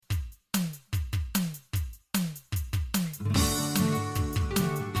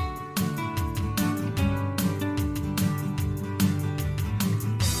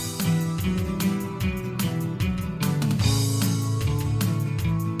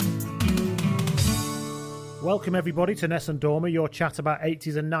Welcome everybody to Ness and Dormer, your chat about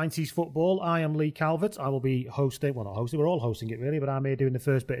 80s and 90s football. I am Lee Calvert. I will be hosting, well not hosting, we're all hosting it really, but I'm here doing the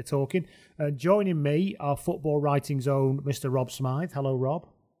first bit of talking. Joining me, our football writing's own Mr. Rob Smythe. Hello, Rob.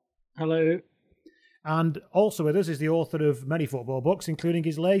 Hello. And also with us is the author of many football books, including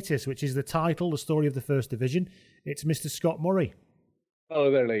his latest, which is The Title, The Story of the First Division. It's Mr. Scott Murray. Hello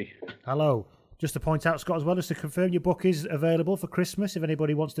there, Lee. Hello. Just to point out, Scott, as well, just to confirm, your book is available for Christmas if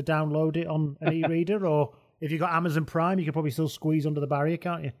anybody wants to download it on an e-reader, or if you've got Amazon Prime, you can probably still squeeze under the barrier,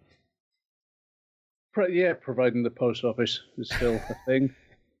 can't you? Yeah, providing the post office is still a thing.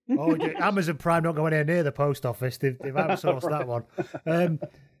 Oh, Amazon Prime don't go anywhere near the post office. They've outsourced that one.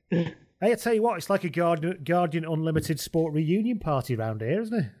 Hey, I tell you what, it's like a Guardian Unlimited sport reunion party around here,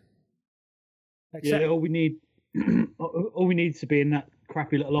 isn't it? Except, yeah, all we need is to be in that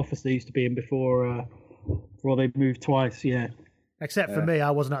crappy little office they used to be in before they moved twice. Yeah. Except for me,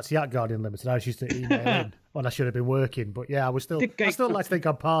 I wasn't actually at Guardian Limited. I was used to email in when I should have been working. But yeah, I still like to think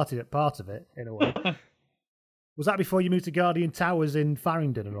I'm part of it in a way. Was that before you moved to Guardian Towers in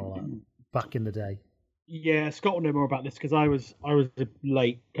Farringdon and all that back in the day? Yeah, Scott will know more about this because I was a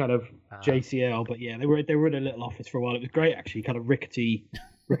late kind of JCL. But yeah, they were in a little office for a while. It was great actually, kind of rickety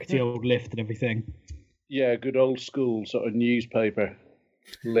old lift and everything. Yeah, good old school sort of newspaper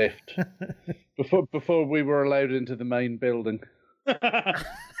lift before we were allowed into the main building.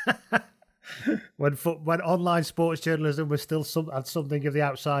 when online sports journalism was still had something of the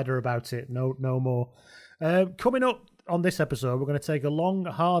outsider about it. No more. Coming up on this episode, we're going to take a long,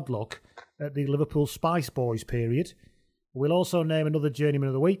 hard look at the Liverpool Spice Boys period. We'll also name another Journeyman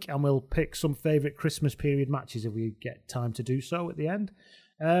of the Week, and we'll pick some favourite Christmas period matches if we get time to do so at the end.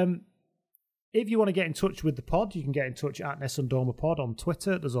 If you want to get in touch with the pod, you can get in touch at Ness and Dormer Pod on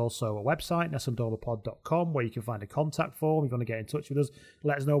Twitter. There's also a website, nessanddormerpod.com, where you can find a contact form. If you want to get in touch with us,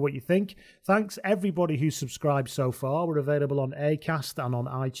 let us know what you think. Thanks everybody who's subscribed so far. We're available on Acast and on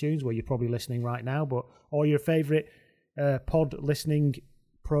iTunes, where you're probably listening right now, but or your favourite pod listening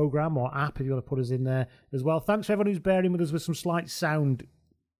program or app, if you want to put us in there as well. Thanks for everyone who's bearing with us with some slight sound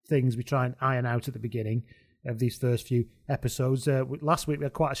things we try and iron out at the beginning of these first few episodes. Last week we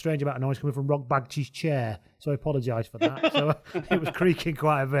had quite a strange amount of noise coming from Rob Bagchi's chair, so I apologise for that. So it was creaking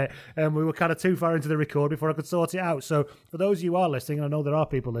quite a bit, and we were kind of too far into the record before I could sort it out. So for those of you who are listening, and I know there are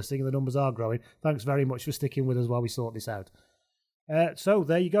people listening and the numbers are growing, thanks very much for sticking with us while we sort this out. So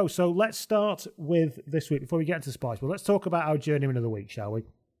there you go. So let's start with this week before we get into Spice. Well, let's talk about our Journeyman of the Week, shall we?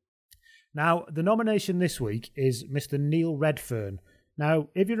 Now, the nomination this week is Mr. Neil Redfern. Now,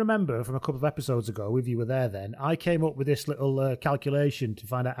 if you remember from a couple of episodes ago, if you were there then, I came up with this little calculation to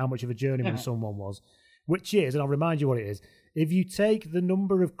find out how much of a journeyman someone was, which is, and I'll remind you what it is, if you take the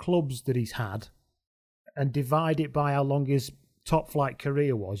number of clubs that he's had and divide it by how long his top-flight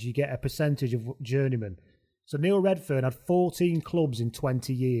career was, you get a percentage of journeyman. So Neil Redfern had 14 clubs in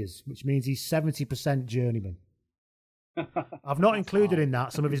 20 years, which means he's 70% journeyman. I've not included in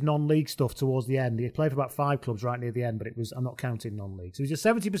that some of his non-league stuff towards the end. He played for about 5 clubs right near the end, but I'm not counting non-league. So he's a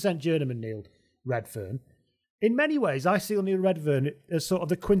 70% journeyman, Neil Redfern. In many ways, I see Neil Redfern as sort of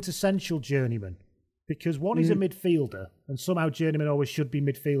the quintessential journeyman, because one, he's a midfielder, and somehow journeymen always should be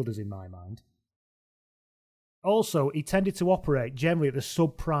midfielders in my mind. Also, he tended to operate generally at the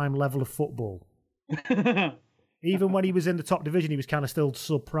sub-prime level of football. Even when he was in the top division, he was kind of still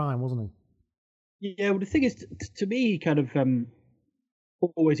sub-prime, wasn't he? Yeah, well, the thing is, to me, he kind of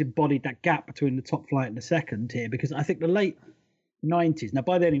always embodied that gap between the top flight and the second tier, because I think the late 90s, now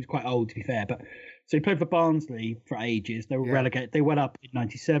by then he was quite old to be fair, but so he played for Barnsley for ages. They were relegated. They went up in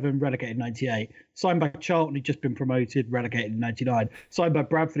 97, relegated in 98. Signed by Charlton, he'd just been promoted, relegated in 99. Signed by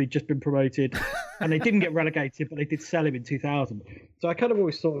Bradford, he'd just been promoted, and they didn't get relegated, but they did sell him in 2000. So I kind of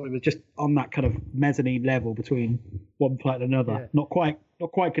always thought it was just on that kind of mezzanine level between one flight and another. Yeah. Not quite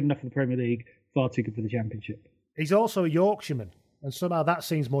good enough for the Premier League. Far too good for the Championship. He's also a Yorkshireman, and somehow that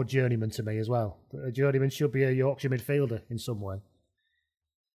seems more journeyman to me as well. A journeyman should be a Yorkshire midfielder in some way.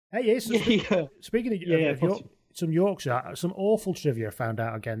 Hey, speaking of some Yorkshire, some awful trivia I found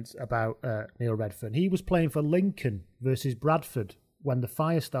out about Neil Redfern. He was playing for Lincoln versus Bradford when the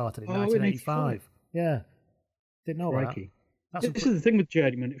fire started in 1985. Yeah, didn't know that. This is the thing with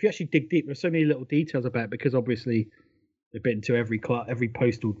journeyman. If you actually dig deep, there's so many little details about it, because obviously they've been to every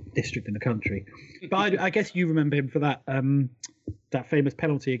postal district in the country. But I guess you remember him for that famous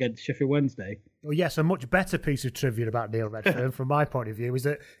penalty against Sheffield Wednesday. Well, yes, a much better piece of trivia about Neil Redfern, from my point of view, is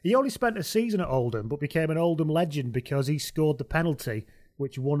that he only spent a season at Oldham, but became an Oldham legend because he scored the penalty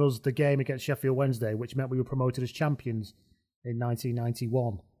which won us the game against Sheffield Wednesday, which meant we were promoted as champions in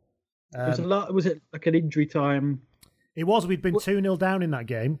 1991. Was it like an injury time? It was. We'd been 2-0 down in that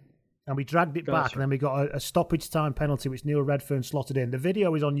game. and we dragged it back, and then we got a stoppage time penalty, which Neil Redfern slotted in. The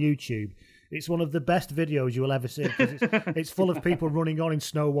video is on YouTube. It's one of the best videos you will ever see, because it's full of people running on in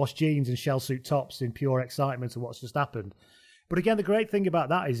snow-washed jeans and shell suit tops in pure excitement of what's just happened. But again, the great thing about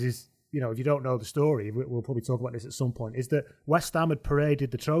that is if you don't know the story, we'll probably talk about this at some point, is that West Ham had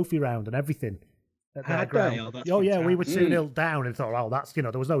paraded the trophy round and everything at their ground. Oh yeah, we were 2-0 down and thought, that's,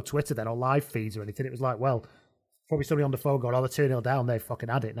 there was no Twitter then or live feeds or anything. It was like, well, probably somebody on the phone going, they're 2-0 down, they fucking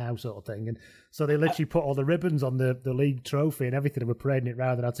had it now, sort of thing. And so they literally put all the ribbons on the league trophy and everything and were parading it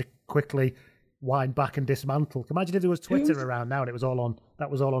around and had to quickly wind back and dismantle. Imagine if there was Twitter around now and it was all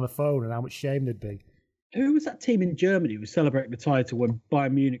on a phone, and how much shame there'd be. Who was that team in Germany who was celebrating the title when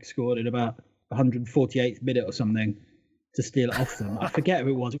Bayern Munich scored in about 148th minute or something to steal it off them? I forget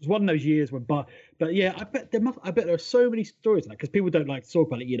who it was. It was one of those years when, but yeah, I bet there are so many stories like, because people don't like to talk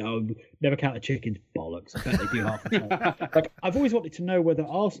about it. Never count the chickens, bollocks. I bet they do half the time. Like, I've always wanted to know whether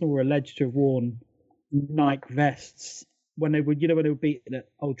Arsenal were alleged to have worn Nike vests when they were, when they were beaten at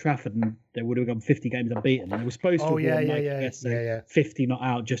Old Trafford and they would have gone 50 games unbeaten. And they were supposed to have worn Nike vests, 50 not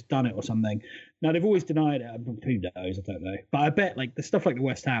out, just done it or something. Now, they've always denied it. Who knows? I don't know. But I bet, the stuff like the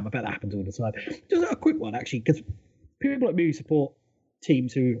West Ham, I bet that happens all the time. Just a quick one, actually, because people like me who support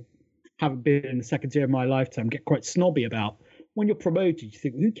teams who haven't been in the second tier of my lifetime get quite snobby about when you're promoted. You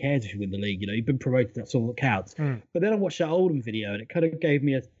think, who cares if you win the league? You've been promoted, that's all that counts. But then I watched that Oldham video and it kind of gave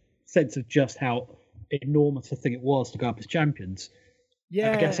me a sense of just how enormous a thing it was to go up as champions.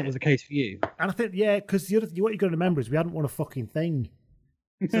 Yeah, I guess that was the case for you. And I think, because what you've got to remember is we hadn't won a fucking thing.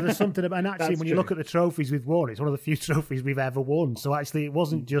 So there's something about, and actually when you look at the trophies we've won, it's one of the few trophies we've ever won. So actually it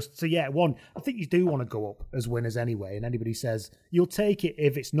wasn't just, one, I think you do want to go up as winners anyway, and anybody says you'll take it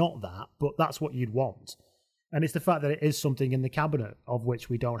if it's not that, but that's what you'd want. And it's the fact that it is something in the cabinet of which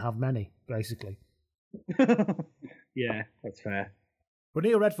we don't have many, basically. Yeah, that's fair. But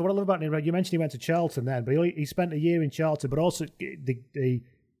Neil Redfern, what I love about Neil Redfern, you mentioned he went to Charlton then, but he spent a year in Charlton, but also he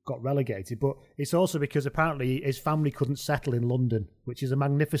got relegated. But it's also because apparently his family couldn't settle in London, which is a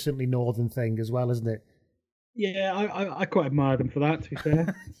magnificently northern thing as well, isn't it? Yeah, I quite admire them for that, to be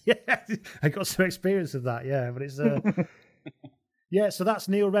fair. Yeah, I got some experience of that, yeah. But it's... Yeah, so that's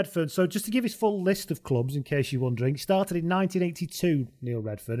Neil Redfern. So just to give his full list of clubs, in case you're wondering, he started in 1982, Neil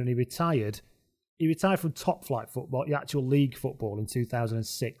Redfern, and he retired. He retired from top flight football, the actual league football, in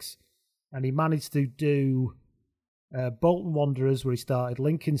 2006. And he managed to do Bolton Wanderers, where he started,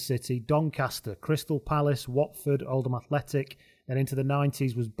 Lincoln City, Doncaster, Crystal Palace, Watford, Oldham Athletic. Then into the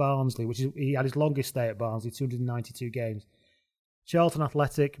 90s was Barnsley, he had his longest stay at Barnsley, 292 games. Charlton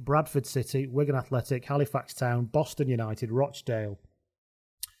Athletic, Bradford City, Wigan Athletic, Halifax Town, Boston United, Rochdale.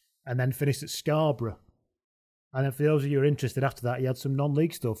 And then finished at Scarborough. And then for those of you who are interested, after that, he had some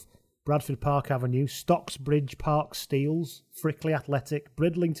non-league stuff. Bradford Park Avenue, Stocksbridge Park Steels, Frickley Athletic,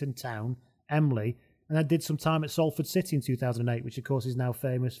 Bridlington Town, Emley, and then did some time at Salford City in 2008, which of course is now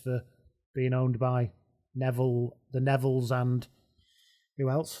famous for being owned by the Nevilles and who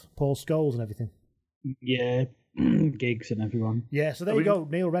else? Paul Scholes and everything. Yeah, Giggs and everyone. Yeah, so there you go,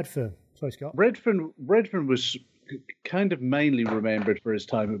 Neil Redfern. Sorry, Scott. Redfern was kind of mainly remembered for his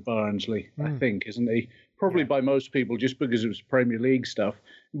time at Barnsley, I think, isn't he? Probably by most people, just because it was Premier League stuff.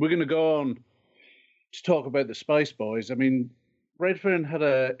 We're going to go on to talk about the Spice Boys. I mean, Redfern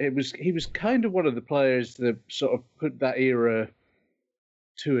he was kind of one of the players that sort of put that era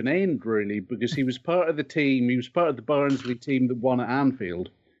to an end, really, because he was part of the team. He was part of the Barnsley team that won at Anfield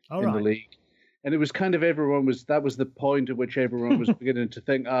the league. And it was kind of that was the point at which everyone was beginning to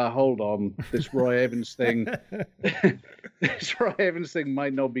think, hold on, this Roy Evans thing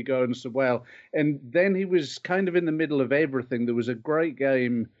might not be going so well. And then he was kind of in the middle of everything. There was a great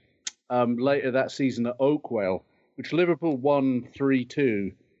game later that season at Oakwell, which Liverpool won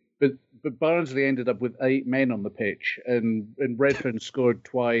 3-2, but Barnsley ended up with 8 men on the pitch, and Redfern scored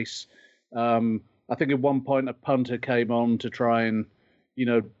twice. I think at one point a punter came on to try and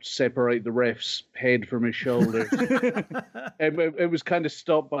separate the ref's head from his shoulders. It was kind of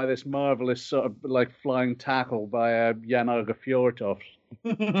stopped by this marvelous sort of flying tackle by Jan Åge Fjørtoft.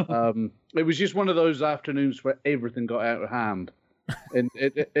 It was just one of those afternoons where everything got out of hand. But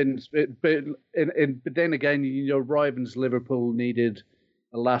then again, Roy Evans Liverpool needed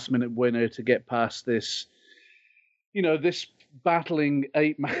a last-minute winner to get past this, this battling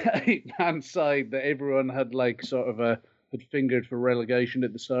eight-man side that everyone had had fingered for relegation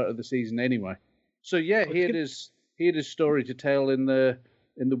at the start of the season anyway. So yeah, he had his story to tell in the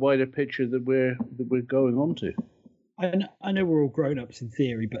wider picture that we're going on to. I know we're all grown-ups in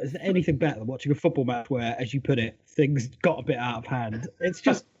theory, but is there anything better than watching a football match where, as you put it, things got a bit out of hand? It's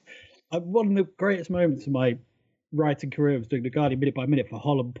just one of the greatest moments of my writing career was doing the Guardian minute by minute for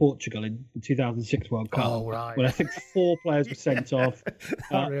Holland, Portugal in the 2006 World Cup. Oh, right. When I think 4 players were sent off.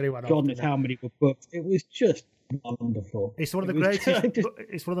 Really went God off, knows how many were booked. It was just wonderful. It's one of the greatest.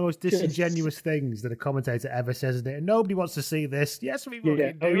 It's one of the most disingenuous things that a commentator ever says, isn't it? And nobody wants to see this. Yes, we do.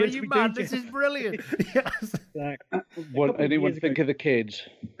 Yeah. Are Yes, you we mad? do. This is brilliant. Yes. Won't anyone think of the kids?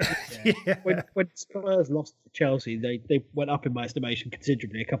 Yeah. When Spurs lost to Chelsea, they went up in my estimation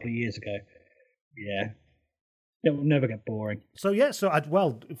considerably a couple of years ago. Yeah. It will never get boring. So,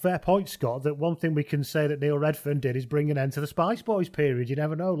 fair point, Scott, that one thing we can say that Neil Redfern did is bring an end to the Spice Boys period. You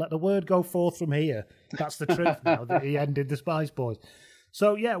never know. Let the word go forth from here. That's the truth now, that he ended the Spice Boys.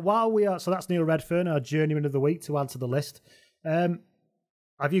 So, so that's Neil Redfern, our journeyman of the week, to add to the list. Have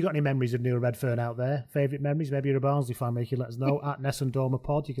you got any memories of Neil Redfern out there? Favourite memories? Maybe you're a Barnsley fan, you can let us know. At Ness and Dormer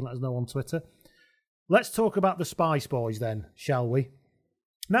Pod, you can let us know on Twitter. Let's talk about the Spice Boys then, shall we?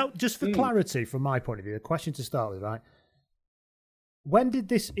 Now, just for clarity, from my point of view, a question to start with, right? When did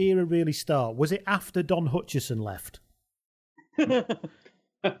this era really start? Was it after Don Hutchison left? Because,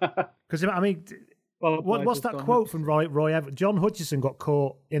 I mean, what's that quote from Roy Evans? John Hutchison got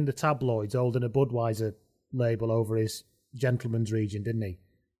caught in the tabloids holding a Budweiser label over his gentleman's region, didn't he?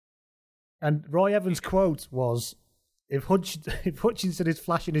 And Roy Evans' quote was, if Hutchinson is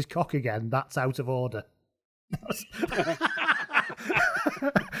flashing his cock again, that's out of order.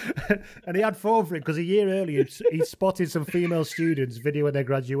 And he had form for it because a year earlier he spotted some female students videoing their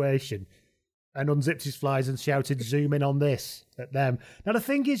graduation and unzipped his flies and shouted, "Zoom in on this" at them. Now, the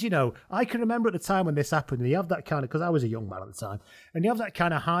thing is, I can remember at the time when this happened, and you have that kind of, because I was a young man at the time, and you have that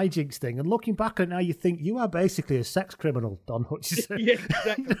kind of hijinks thing, and looking back at it now, you think you are basically a sex criminal, Don Hutchison. Yeah,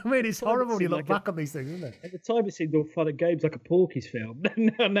 exactly. I mean, it's horrible when you look back on these things, isn't it? At the time, it seemed all fun and games like a Porky's film.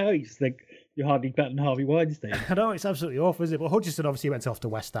 Now you just think you're hardly better than Harvey Weinstein. I know, it's absolutely awful, isn't it? But Hutchison obviously went off to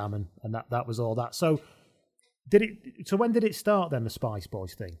West Ham, and that was all that. So, when did it start then, the Spice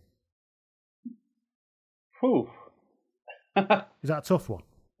Boys thing? Whew. Is that a tough one?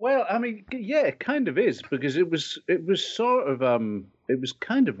 Well, I mean, yeah, it kind of is, because it was sort of it was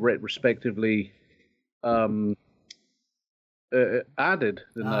kind of retrospectively added,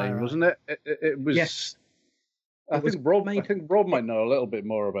 the name, right. Wasn't it? It was. Yes. I think Rob might know a little bit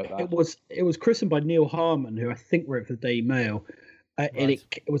more about that. It was christened by Neil Harmon, who I think wrote for the Daily Mail, right. And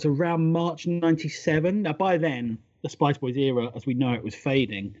it was around March '97. Now, by then, the Spice Boys era, as we know it, was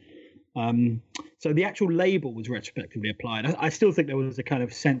fading. So the actual label was retrospectively applied. I still think there was a kind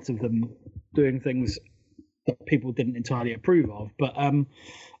of sense of them doing things that people didn't entirely approve of. But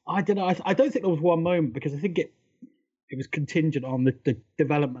I don't know. I don't think there was one moment, because I think it was contingent on the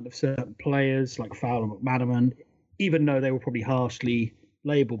development of certain players like Fowler and McManaman, even though they were probably harshly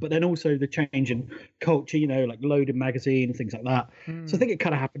labelled. But then also the change in culture, like Loaded Magazine and things like that. So I think it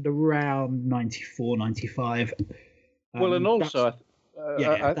kind of happened around 94, 95. Well, and also...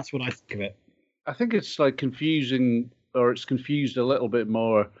 that's what I think of it. I think it's like confusing, or it's confused a little bit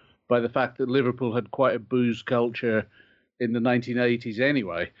more by the fact that Liverpool had quite a booze culture in the 1980s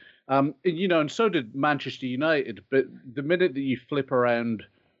anyway. And so did Manchester United. But the minute that you flip around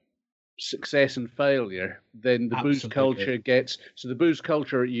success and failure, then the booze culture gets... So the booze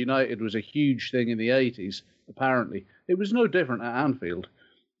culture at United was a huge thing in the 80s, apparently. It was no different at Anfield.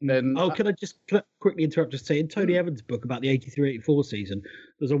 Then, can I just quickly interrupt? Just say, in Tony Evans' book about the 83-84 season,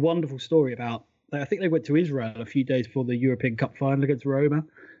 there's a wonderful story about, I think they went to Israel a few days before the European Cup final against Roma,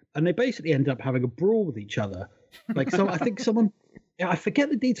 and they basically ended up having a brawl with each other. So I think someone, I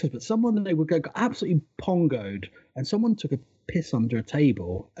forget the details, but someone they got absolutely pongoed, and someone took a piss under a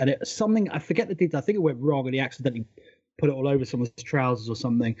table, and I forget the details. I think it went wrong, and he accidentally put it all over someone's trousers or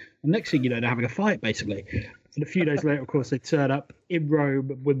something. And next thing you know, they're having a fight, basically. And a few days later, of course, they turn up in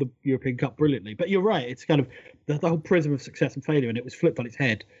Rome with the European Cup brilliantly. But you're right, it's kind of the whole prism of success and failure, and it was flipped on its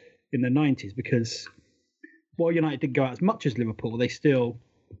head in the 90s, because while United didn't go out as much as Liverpool, they still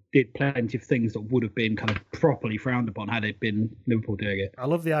did plenty of things that would have been kind of properly frowned upon had it been Liverpool doing it. I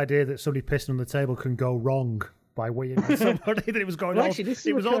love the idea that somebody pissing on the table can go wrong by weeding on somebody, that it was going on. Actually,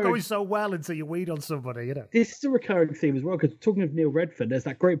 it was all going so well until you weed on somebody, This is a recurring theme as well, because talking of Neil Redfern, there's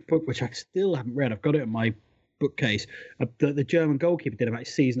that great book which I still haven't read. I've got it in my bookcase, the German goalkeeper did about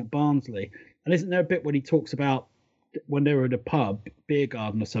his season at Barnsley. And isn't there a bit when he talks about when they were in a pub, beer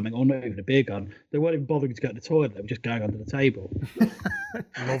garden or something, or not even a beer garden, they weren't even bothering to go to the toilet, they were just going under the table.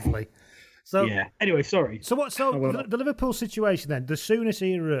 Lovely. So yeah. Anyway, sorry. So the Liverpool situation then, the Souness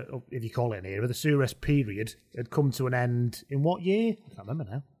era, if you call it an era, the Souness period had come to an end in what year? I can't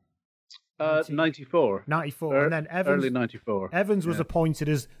remember now. 94. 94, and then Evans, early 94. Evans was appointed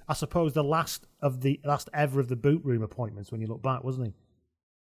as, I suppose, the last ever of the boot room appointments when you look back, wasn't he?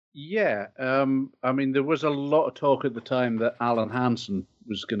 Yeah, I mean, there was a lot of talk at the time that Alan Hansen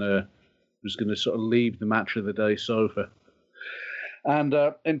was gonna sort of leave the match of the day sofa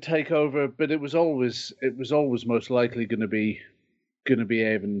and take over, but it was always most likely gonna be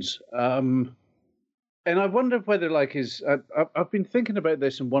Evans. And I wonder whether, like, I've been thinking about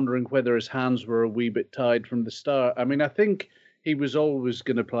this and wondering whether his hands were a wee bit tied from the start. I mean, I think he was always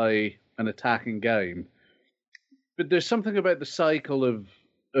going to play an attacking game, but there's something about the cycle of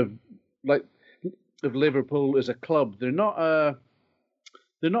like of Liverpool as a club. They're not a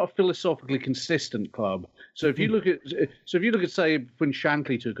philosophically consistent club. So if you look at say when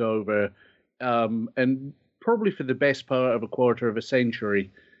Shankly took over, and probably for the best part of a quarter of a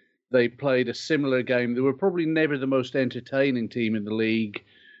century, they played a similar game. They were probably never the most entertaining team in the league,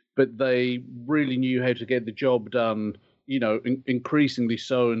 but they really knew how to get the job done. Increasingly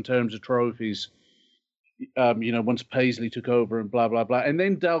so in terms of trophies. Once Paisley took over and blah blah blah, and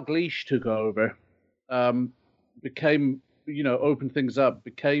then Dalglish took over, became opened things up,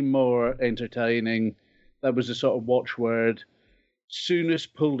 became more entertaining. That was a sort of watchword. Souness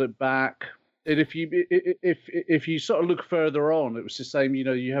pulled it back. And if you sort of look further on, it was the same.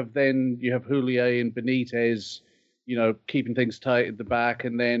 You have Houllier and Benitez, keeping things tight at the back,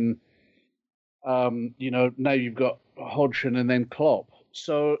 and then now you've got Hodgson and then Klopp.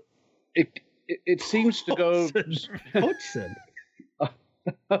 So it seems to go. Hodgson.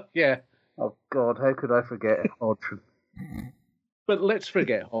 Yeah. Oh God, how could I forget Hodgson? But let's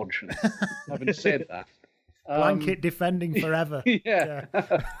forget Hodgson. Having said that, blanket defending forever. Yeah.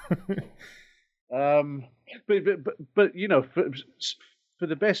 But for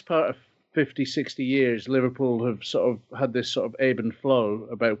the best part of 50, 60 years, Liverpool have sort of had this sort of ebb and flow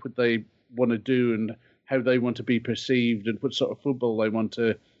about what they want to do and how they want to be perceived and what sort of football they want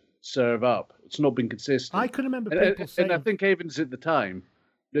to serve up. It's not been consistent. I can remember people saying, and I think Evans at the time,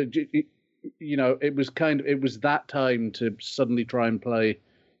 it was that time to suddenly try and play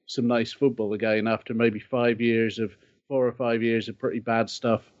some nice football again after maybe 4 or 5 years of pretty bad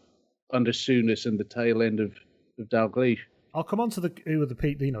stuff under Souness and the tail end of Dalglish. I'll come on to who were the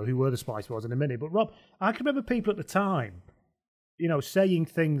people, who were the Spice Boys in a minute. But Rob, I can remember people at the time, saying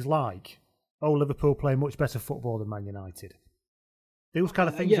things like, "Oh, Liverpool play much better football than Man United." Those kind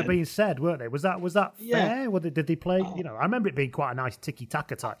of things are being said, weren't they? Was that fair? Did they play? I remember it being quite a nice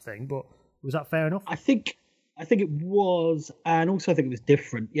tiki-taka type thing, but was that fair enough? I think it was, and also I think it was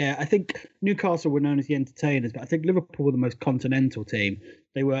different. Yeah, I think Newcastle were known as the entertainers, but I think Liverpool were the most continental team.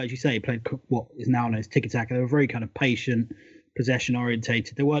 They were, as you say, played what is now known as tiki-taka. They were very kind of patient,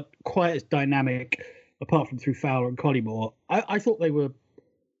 possession-orientated. They weren't quite as dynamic, apart from through Fowler and Collymore. I thought they were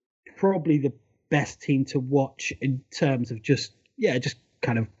probably the best team to watch in terms of just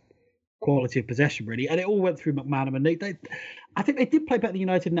kind of quality of possession, really. And it all went through McManaman. I think they did play better than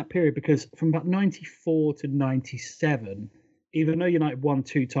United in that period because from about 94 to 97, even though United won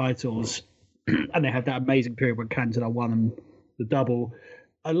 2 titles and they had that amazing period when Cantona won them the double,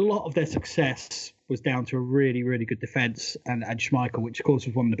 a lot of their success was down to a really, really good defence and Schmeichel, which of course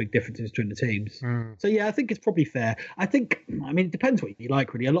was one of the big differences between the teams. So yeah, I think it's probably fair. It depends what you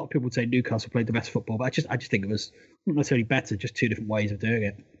like, really. A lot of people would say Newcastle played the best football, but I just think it was not necessarily better, just 2 different ways of doing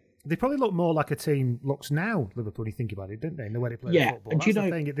it. They probably look more like a team looks now, Liverpool, when you think about it, didn't they, in the way they play football? And That's the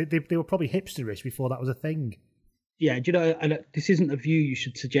thing. They were probably hipsterish before that was a thing. Yeah, and this isn't a view you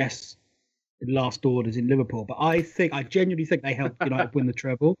should suggest in last orders in Liverpool, but I genuinely think they helped United win the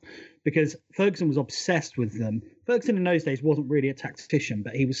treble because Ferguson was obsessed with them. Ferguson in those days wasn't really a tactician,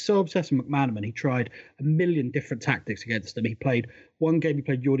 but he was so obsessed with McManaman, he tried a million different tactics against them. He played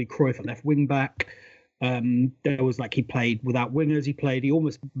Jordi Cruyff at left wing back. There was he played without wingers. He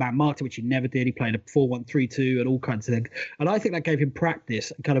almost man-marked it, which he never did. He played a 4-1-3-2 and all kinds of things. And I think that gave him practice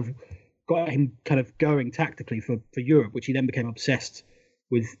and kind of got him kind of going tactically for Europe, which he then became obsessed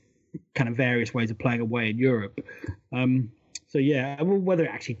with kind of various ways of playing away in Europe. So yeah, whether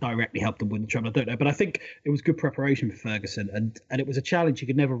it actually directly helped them win the treble, I don't know. But I think it was good preparation for Ferguson, and it was a challenge he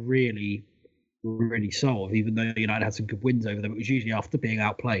could never really solve, even though United had some good wins over them. It was usually after being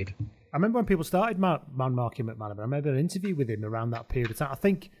outplayed. I remember when people started man-marking McManaman. I remember an interview with him around that period of time. I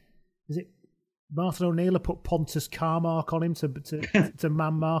think, is it Martin O'Neill put Pontus Carmark on him to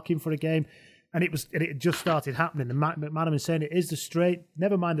man-mark him for a game? And it just started happening. And McManaman saying it is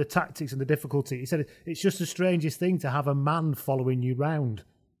never mind the tactics and the difficulty. He said it's just the strangest thing to have a man following you round.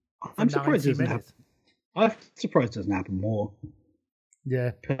 I'm surprised it doesn't happen. I'm surprised it doesn't happen more.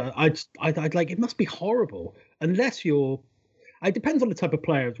 Yeah. I'd it must be horrible unless you're. It depends on the type of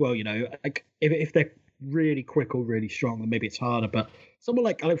player as well, if they're really quick or really strong, then maybe it's harder. But someone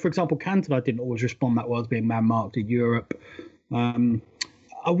like for example, Cantona didn't always respond that well as being man-marked in Europe.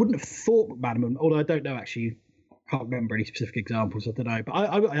 I wouldn't have thought McManaman, although I don't know actually. Can't remember any specific examples. I don't know, but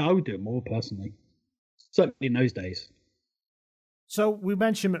I would do it more personally. Certainly in those days. So we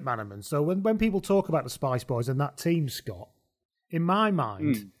mentioned McManaman. So when people talk about the Spice Boys and that team, Scott, in my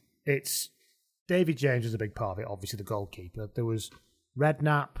mind, it's David James was a big part of it. Obviously, the goalkeeper. There was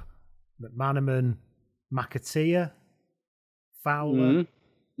Redknapp, McManaman, McAteer, Fowler,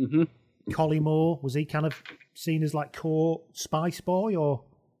 Collymore. Was he kind of seen as like core Spice Boy or?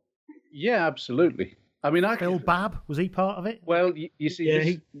 Yeah, absolutely. I mean, Phil Babb, was he part of it? Well, you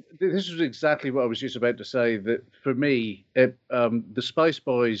see, this was exactly what I was just about to say. That for me, the Spice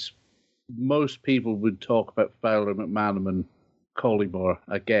Boys, most people would talk about Fowler, McManaman, Collymore,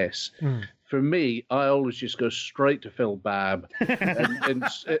 I guess. For me, I always just go straight to Phil Babb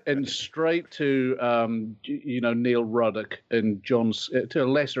and straight to Neil Ruddock and John, to a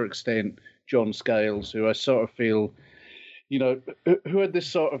lesser extent, John Scales, who I sort of feel, who had this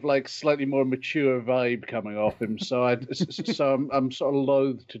sort of like slightly more mature vibe coming off him. So I'm sort of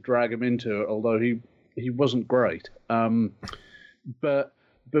loath to drag him into it, although he wasn't great. But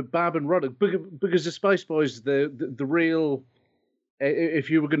Babb and Ruddock, because the Spice Boys, the real, if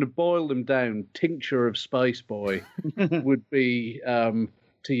you were going to boil them down, tincture of Spice Boy would be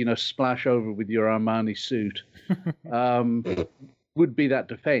to splash over with your Armani suit. Would be that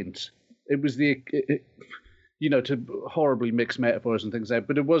defence. It was to horribly mix metaphors and things out,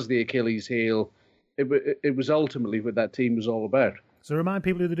 but it was the Achilles heel. It was ultimately what that team was all about. So remind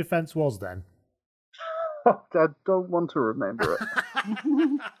people who the defence was then. I don't want to remember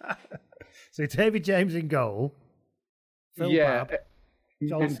it. So David James in goal. Phil Babb. And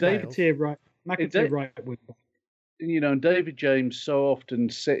McAteer right. And David James so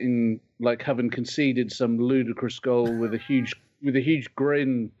often sitting like having conceded some ludicrous goal with a huge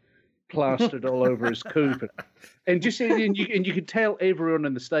grin plastered all over his coupe, and you could tell everyone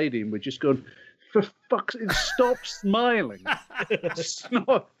in the stadium were just going, "For fuck's sake, stop smiling! It's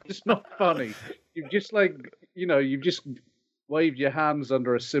not funny. You've just you've just waved your hands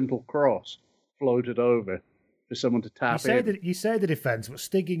under a simple cross, floated over for someone to tap in." You say the defence, but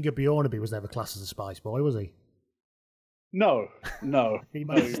Stig Bjornaby was never classed as a Spice Boy, was he? No. He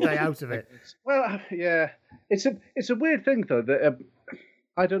might stay out of it. Well, yeah, it's a weird thing though that.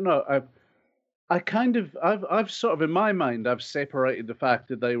 I don't know. I've sort of in my mind I've separated the fact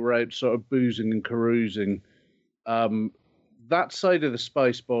that they were out sort of boozing and carousing. That side of the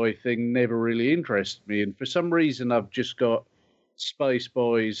Spice Boy thing never really interested me, and for some reason I've just got Spice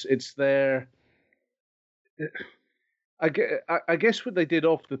Boys. It's there. I guess what they did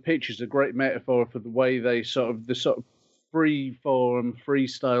off the pitch is a great metaphor for the way they sort of free form,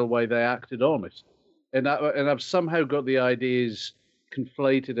 freestyle way they acted on it, and I've somehow got the ideas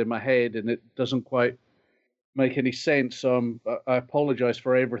conflated in my head, and it doesn't quite make any sense. So I apologize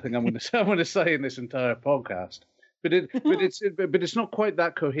for everything I'm going to say in this entire podcast. But it's not quite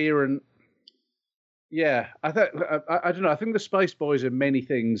that coherent. Yeah, I don't know. I think the Spice Boys are many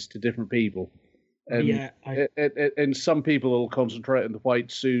things to different people, and and some people will concentrate on the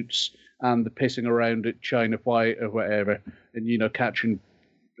white suits and the pissing around at China White or whatever, and catching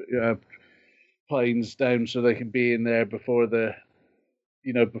planes down so they can be in there before the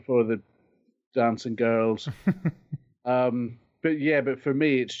dancing girls. But for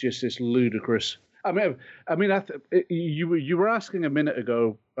me, it's just this ludicrous. You were asking a minute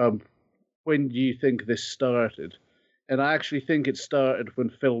ago, when do you think this started? And I actually think it started when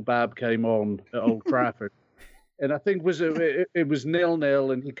Phil Babb came on at Old Trafford. And I think it was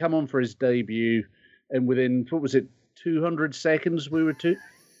 0-0, and he come on for his debut, and within, 200 seconds, we were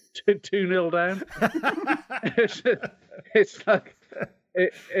 2-0 down. It's like...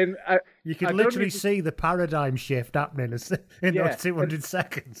 you can literally see the paradigm shift happening in those 200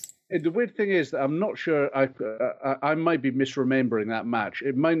 seconds. And the weird thing is that I'm not sure. I might be misremembering that match.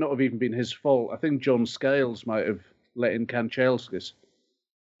 It might not have even been his fault. I think John Scales might have let in Kanchelskis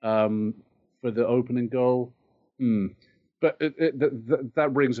for the opening goal. But that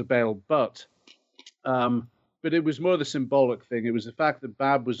rings a bell. But it was more the symbolic thing. It was the fact that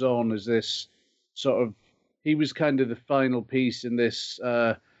Babb was on as this sort of. He was kind of the final piece in this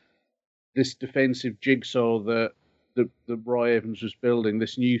this defensive jigsaw that Roy Evans was building.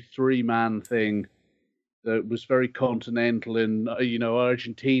 This new 3-man thing that was very continental, and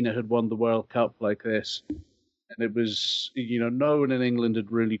Argentina had won the World Cup like this, and it was no one in England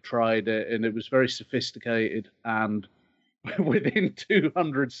had really tried it, and it was very sophisticated. And within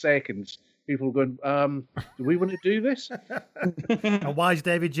 200 seconds, people were going, do we want to do this? And why is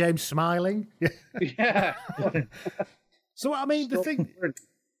David James smiling? Yeah. So, I mean, the thing...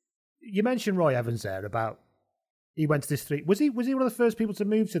 You mentioned Roy Evans there about he went to this three. Was he one of the first people to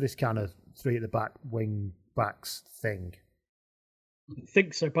move to this kind of three at the back wing backs thing? I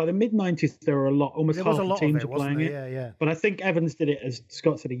think so. By the mid-90s, there were almost half the teams were playing it. Yeah. But I think Evans did it, as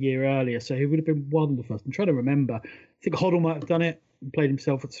Scott said, a year earlier, so he would have been one of the first. I'm trying to remember. I think Hoddle might have done it and played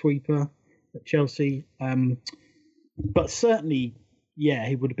himself at sweeper at Chelsea. But certainly, yeah,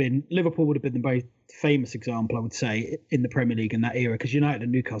 he would have been. Liverpool would have been the most famous example, I would say, in the Premier League in that era, because United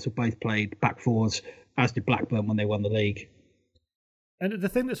and Newcastle both played back fours, as did Blackburn when they won the league. And the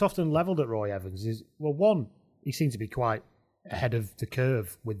thing that's often levelled at Roy Evans is, well, one, he seemed to be quite ahead of the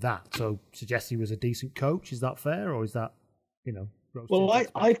curve with that, so suggests he was a decent coach. Is that fair, or is that, Well,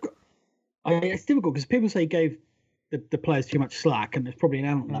 it's difficult because people say he gave the players too much slack, and there's probably an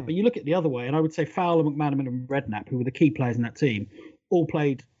element of that. But you look at the other way, and I would say Fowler, McManaman, and Redknapp, who were the key players in that team, all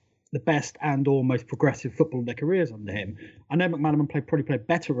played the best and or most progressive football in their careers under him. I know McManaman probably played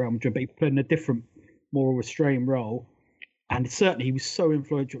better at Real Madrid, but he played in a different, more restrained role. And certainly he was so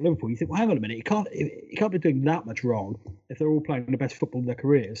influential at Liverpool. You think, well, hang on a minute, he can't be doing that much wrong if they're all playing the best football in their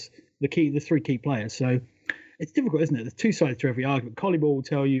careers. The three key players. So it's difficult, isn't it? There's two sides to every argument. Collymore will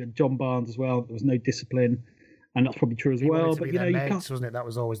tell you, and John Barnes as well, there was no discipline, and that's probably true as well. But you can't, wasn't it? That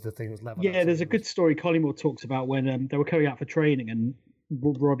was always the thing that was level. Yeah, there's a good story Collymore talks about when they were coming out for training, and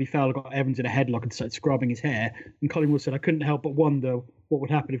Robbie Fowler got Evans in a headlock and started scrubbing his hair. And Collymore said, "I couldn't help but wonder what would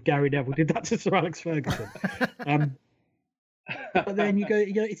happen if Gary Neville did that to Sir Alex Ferguson." But then you go,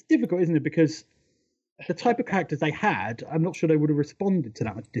 it's difficult, isn't it? Because the type of characters they had, I'm not sure they would have responded to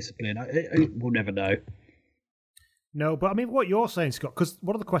that much discipline. We'll never know. No, but I mean, what you're saying, Scott, because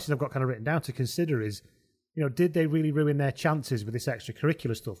one of the questions I've got kind of written down to consider is, did they really ruin their chances with this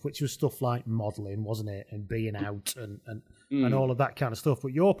extracurricular stuff, which was stuff like modelling, wasn't it, and being out and all of that kind of stuff.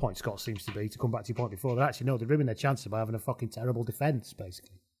 But your point, Scott, seems to be, to come back to your point before, that actually, no, they ruined their chances by having a fucking terrible defence,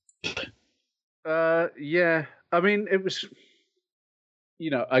 basically. Yeah. I mean, it was...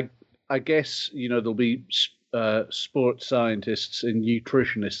 I guess, there'll be sports scientists and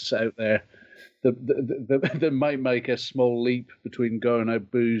nutritionists out there that might make a small leap between going out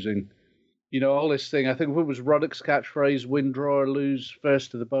boozing. All this thing, I think, what was Ruddock's catchphrase, win, draw, or lose,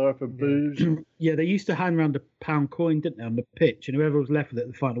 first to the bar for booze? Yeah, they used to hand around a pound coin, didn't they, on the pitch, and whoever was left with it at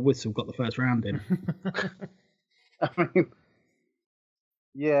the final whistle got the first round in. I mean...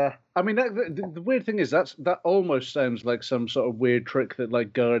 Yeah, I mean, the weird thing is that almost sounds like some sort of weird trick that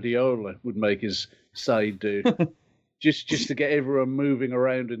like Guardiola would make his side do, just to get everyone moving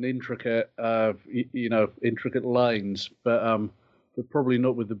around in intricate lines, but probably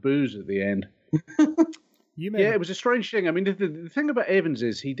not with the booze at the end. It was a strange thing. I mean, the thing about Evans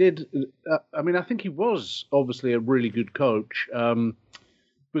is he did. I think he was obviously a really good coach,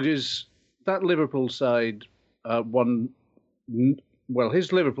 because that Liverpool side won. Well,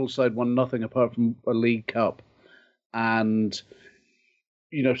 his Liverpool side won nothing apart from a League Cup. And,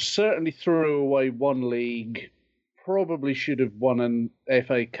 certainly threw away one league, probably should have won an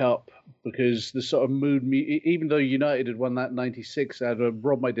FA Cup, because the sort of mood, even though United had won that 96,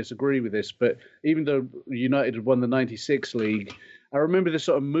 Rob might disagree with this, but even though United had won the 96 league, I remember the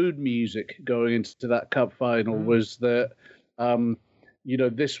sort of mood music going into that cup final was that,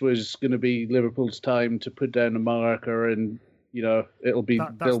 this was going to be Liverpool's time to put down a marker and, it'll be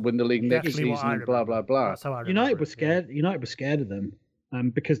they'll win the league next season and blah blah blah. That's how I United were scared. Yeah. United were scared of them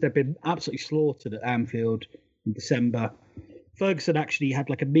because they've been absolutely slaughtered at Anfield in December. Ferguson actually had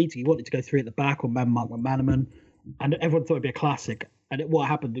like a meeting. He wanted to go three at the back on Mark McManaman, and everyone thought it'd be a classic. And what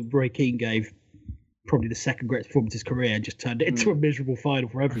happened? Roy Keane gave probably the second greatest performance of his career and just turned it into a miserable final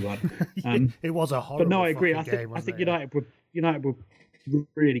for everyone. It was a horrible. But no, I agree. I think United were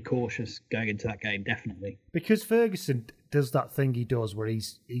really cautious going into that game, definitely. Because Ferguson does that thing he does where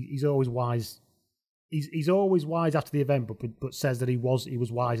he's always wise. He's always wise after the event, but says that he was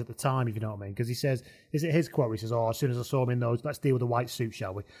wise at the time, if you know what I mean. Because he says, is it his quote? He says, as soon as I saw him in those, let's deal with the white suit,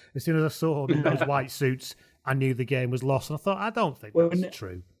 shall we? As soon as I saw him in those white suits, I knew the game was lost. And I thought, I don't think that's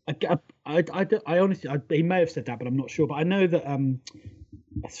true. I honestly, he may have said that, but I'm not sure. But I know that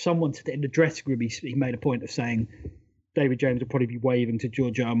someone said that in the dressing room, he made a point of saying David James will probably be waving to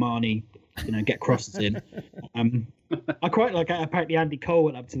Giorgio Armani, get crosses in. I quite like, apparently Andy Cole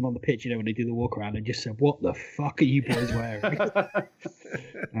went up to them on the pitch, when they do the walk around and just said, what the fuck are you boys wearing?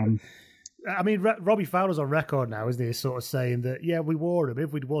 I mean, Robbie Fowler's on record now, isn't he? Sort of saying that, yeah, we wore him.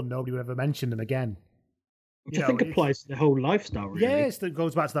 If we'd won, nobody would ever mention them again. Which I think applies to the whole lifestyle, really. Yes, it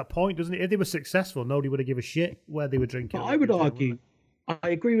goes back to that point, doesn't it? If they were successful, nobody would have given a shit where they were drinking. But I would argue, I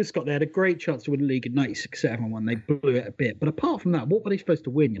agree with Scott. They had a great chance to win the league in 96-7 when they blew it a bit. But apart from that, what were they supposed to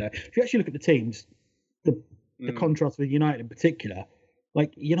win? If you actually look at the teams, the contrast with United in particular,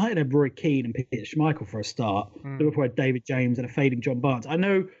 Like United had Roy Keane and Peter Schmeichel for a start. Liverpool had David James and a fading John Barnes. I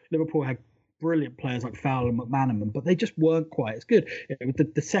know Liverpool had brilliant players like Fowler and McManaman, but they just weren't quite as good.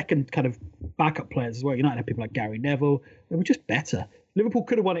 With the second kind of backup players as well, United had people like Gary Neville. They were just better. Liverpool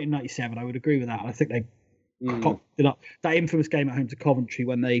could have won it in '97. I would agree with that. I think they cocked it up. That infamous game at home to Coventry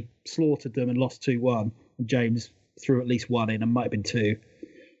when they slaughtered them and lost 2-1, and James threw at least one in and might have been two.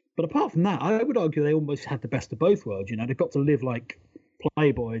 But apart from that, I would argue they almost had the best of both worlds. They've got to live like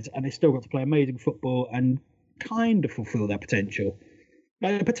playboys, and they still got to play amazing football and kind of fulfill their potential.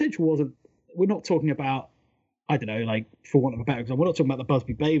 The potential wasn't. We're not talking about, I don't know, like, for want of a better example, we're not talking about the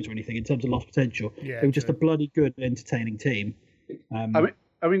Busby Babes or anything in terms of lost potential. Yeah, they were just a bloody good, entertaining team. I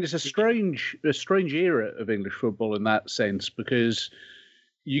mean, it's a strange era of English football in that sense, because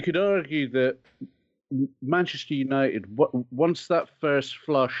you could argue that Manchester United, once that first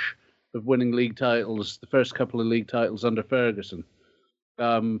flush of winning league titles, the first couple of league titles under Ferguson,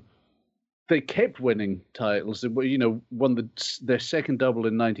 they kept winning titles. They, won their second double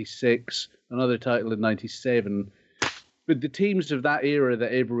in '96, another title in '97. But the teams of that era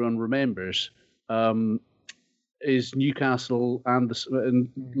that everyone remembers is Newcastle and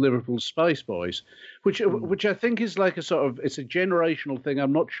Liverpool's Spice Boys, which I think is like it's a generational thing.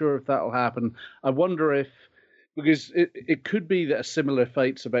 I'm not sure if that'll happen. I wonder if, because it could be that a similar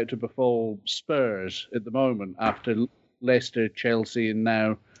fate's about to befall Spurs at the moment after Leicester, Chelsea, and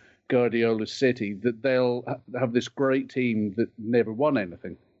now Guardiola's City, that they'll have this great team that never won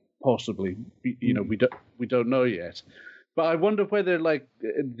anything, possibly. We don't know yet. But I wonder whether, like,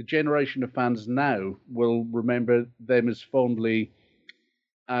 the generation of fans now will remember them as fondly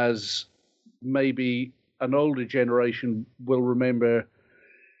as maybe an older generation will remember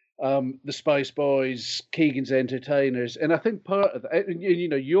the Spice Boys, Keegan's Entertainers. And I think part of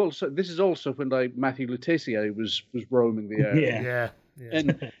that, this is also when, like, Matthew Le Tissier was roaming the earth. Yeah.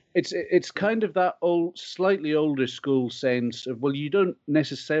 And it's kind of that slightly older school sense of, well, you don't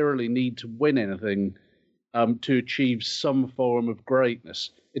necessarily need to win anything to achieve some form of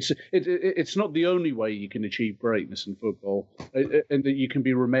greatness. It's not the only way you can achieve greatness in football, and that you can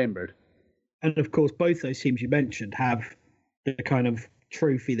be remembered. And of course, both those teams you mentioned have the kind of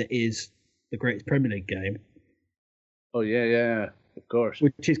trophy that is the greatest Premier League game. Oh yeah, of course.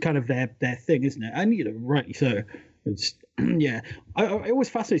 Which is kind of their thing, isn't it? And rightly so. It's, yeah, it always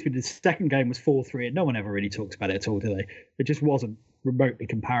fascinates me. The second game was 4-3, and no one ever really talks about it at all, do they? It just wasn't remotely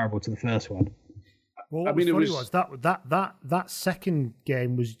comparable to the first one. Well, what was that second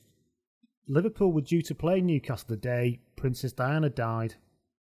game was Liverpool were due to play Newcastle the day Princess Diana died.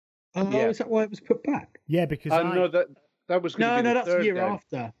 Oh, is that why it was put back? Yeah, because no, that was going to be the that's third the year game.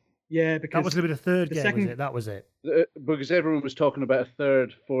 after. Yeah, because that was going to be the third game. Second... Was it? That was it. Because everyone was talking about a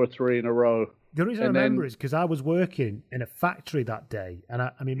third 4-3 in a row. The reason I remember is because I was working in a factory that day, and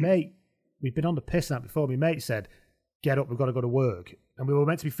I mean, mate, we'd been on the piss that before. My mate said, "Get up, we've got to go to work." And we were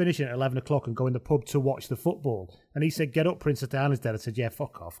meant to be finishing at 11 o'clock and go in the pub to watch the football. And he said, "Get up, Princess Diana's dead." I said, "Yeah,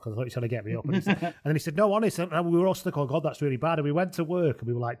 fuck off," because I thought you were trying to get me up. And then he said, "No, honestly." And we were all stuck on, "God, that's really bad." And we went to work and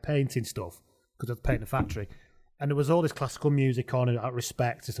we were like painting stuff because I was painting the factory. And there was all this classical music on, out of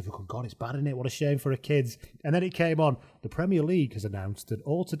respect and stuff. We go, "God, it's bad, isn't it? What a shame for the kids." And then it came on. The Premier League has announced that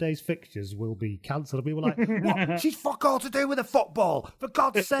all today's fixtures will be cancelled. We were like, "What? She's fuck all to do with the football. For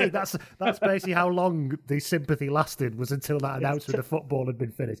God's sake." That's basically how long the sympathy lasted, was until that announcement of football had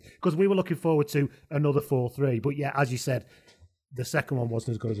been finished. Because we were looking forward to another 4-3. But yeah, as you said, the second one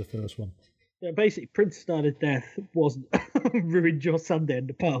wasn't as good as the first one. Yeah, basically, Princess Diana's death wasn't ruined your Sunday in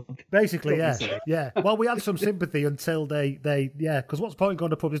the pub. Basically, yeah. Well, we had some sympathy until they because what's the point of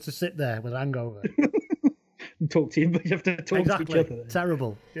going to pub is to sit there with a hangover and talk to you, but you have to talk to each other.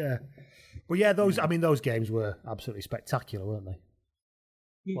 Terrible, yeah. But yeah, those games were absolutely spectacular, weren't they?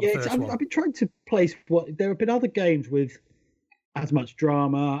 Yeah, I've been trying to place there have been other games with as much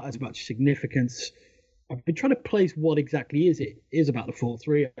drama, as much significance. I've been trying to place what exactly is about the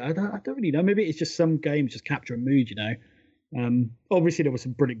 4-3. I don't really know. Maybe it's just some games just capture a mood, Obviously, there were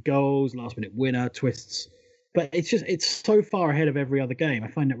some brilliant goals, last-minute winner, twists. But it's so far ahead of every other game. I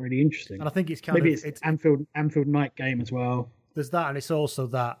find that really interesting. And I think it's it's Anfield night game as well. There's that, and it's also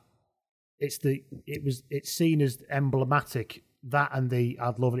that it's seen as emblematic. That and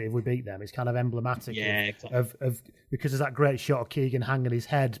I'd love it if we beat them. It's kind of emblematic of because there's that great shot of Keegan hanging his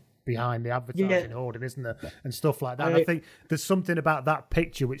head behind the advertising hoarding, isn't there? And stuff like that. And I think there's something about that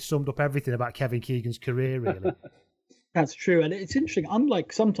picture which summed up everything about Kevin Keegan's career, really. That's true. And it's interesting.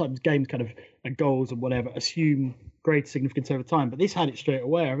 Unlike sometimes games kind of goals and whatever assume great significance over time, but this had it straight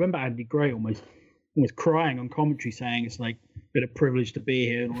away. I remember Andy Gray almost crying on commentary saying it's like a bit of privilege to be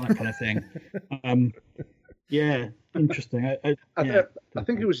here and all that kind of thing. Yeah, interesting. I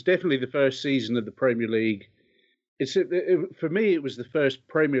think it was definitely the first season of the Premier League. For me, it was the first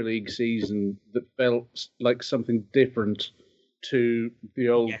Premier League season that felt like something different to the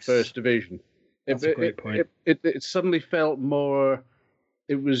old First Division. That's a great point. It suddenly felt more.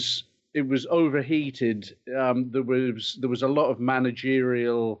 It was overheated. There was a lot of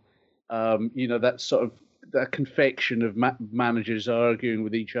managerial, that sort of that confection of managers arguing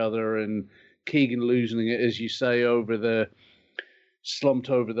with each other, and Keegan losing it, as you say, slumped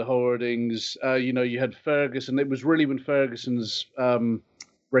over the hoardings. You had Ferguson. It was really when Ferguson's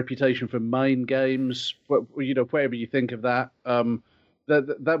reputation for mind games, whatever you think of that,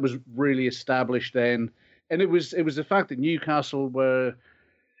 that was really established then. And it was the fact that Newcastle were,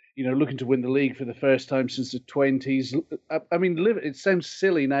 looking to win the league for the first time since the 20s. I mean, it sounds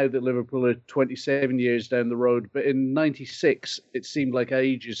silly now that Liverpool are 27 years down the road, but in 96, it seemed like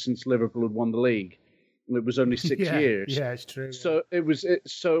ages since Liverpool had won the league. And it was only 6 years. Yeah, it's true. So it was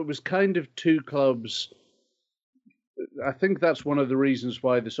kind of two clubs. I think that's one of the reasons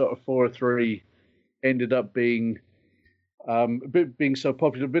why the sort of 4-3 ended up being so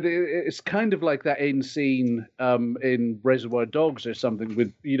popular. But it's kind of like that end scene in Reservoir Dogs or something,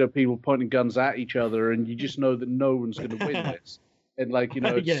 with people pointing guns at each other, and you just know that no one's going to win this. And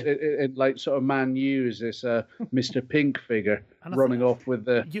it's like sort of Man U is this Mr. Pink figure running off with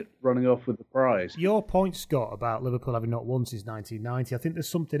the prize. Your point, Scott, about Liverpool having not won since 1990, I think there's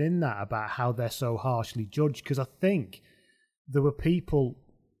something in that about how they're so harshly judged, because I think there were people,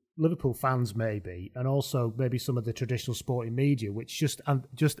 Liverpool fans maybe, and also maybe some of the traditional sporting media, which just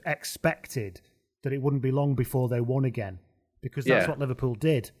expected that it wouldn't be long before they won again, because that's what Liverpool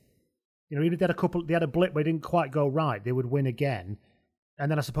did. Even if they had a blip where it didn't quite go right, they would win again.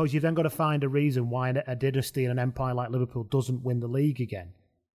 And then I suppose you've then got to find a reason why a dynasty and an empire like Liverpool doesn't win the league again.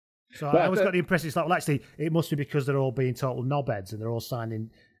 So I always got the impression it's like, well, actually, it must be because they're all being total knobheads and they're all signing.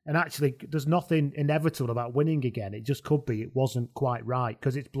 And actually, there's nothing inevitable about winning again. It just could be it wasn't quite right,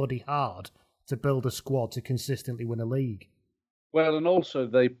 because it's bloody hard to build a squad to consistently win a league. Well, and also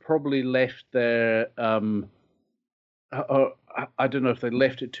they probably left their... I don't know if they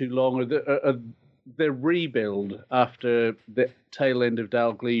left it too long, or their rebuild after the tail end of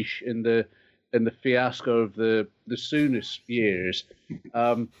Dalglish in the fiasco of the Souness years.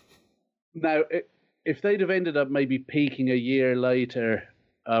 Now, if they'd have ended up maybe peaking a year later,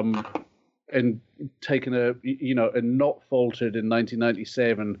 and taken and not faltered in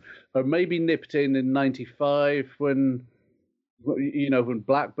 1997, or maybe nipped in 95 when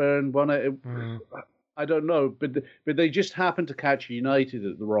Blackburn won it. I don't know, but they just happened to catch United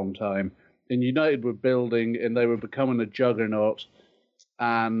at the wrong time, and United were building and they were becoming a juggernaut.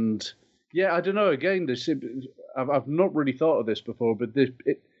 And I don't know. Again, I've not really thought of this before, but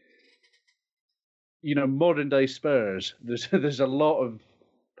modern day Spurs. There's a lot of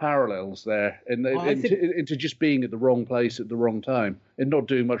parallels there, into just being at the wrong place at the wrong time and not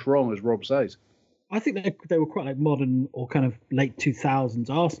doing much wrong, as Rob says. I think they were quite like modern or kind of late 2000s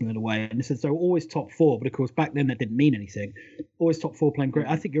Arsenal in a way. And they were always top four, but of course back then that didn't mean anything. Always top four playing great.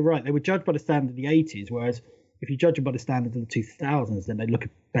 I think you're right. They were judged by the standard of the 80s, whereas if you judge them by the standard of the 2000s, then they look a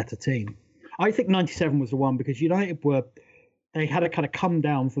better team. I think 97 was the one, because United they had a kind of come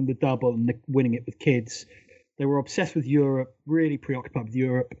down from the double and winning it with kids. They were obsessed with Europe, really preoccupied with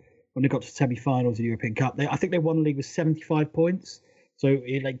Europe. When they got to semi-finals of the European Cup, I think they won the league with 75 points. So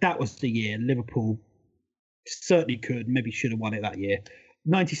that was the year Liverpool certainly could, maybe should have won it that year.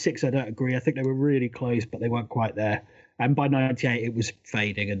 96, I don't agree. I think they were really close, but they weren't quite there. And by 98, it was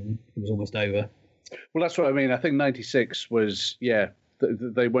fading and it was almost over. Well, that's what I mean. I think 96 was,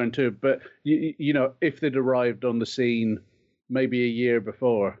 they weren't too. But, if they'd arrived on the scene maybe a year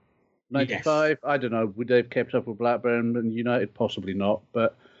before, 95, yes. I don't know, would they have kept up with Blackburn and United? Possibly not.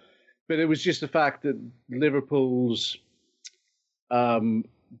 But it was just the fact that Liverpool's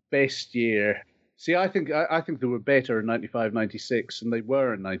best year. See, I think they were better in 95, 96 than they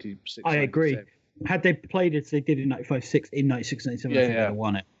were in 96. I agree. 97. Had they played as they did in 95, 96, 97, I think they'd have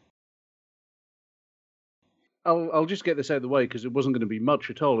won it. I'll just get this out of the way, because it wasn't going to be much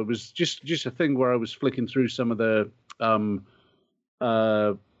at all. It was just a thing where I was flicking through some of the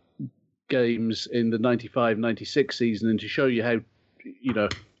games in the 95, 96 season, and to show you how,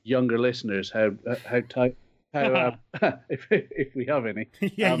 younger listeners, how if we have any,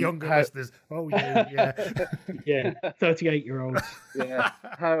 younger listeners. Oh yeah, 38-year-olds. Yeah,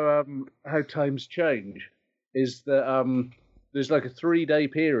 how times change is that there's like a 3-day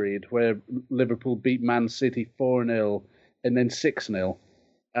period where Liverpool beat Man City 4-0 and then 6-0,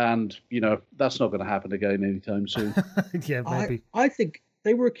 and that's not going to happen again anytime soon. Yeah, maybe. I think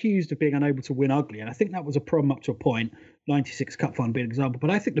they were accused of being unable to win ugly, and I think that was a problem up to a point. 96 Cup final being an example,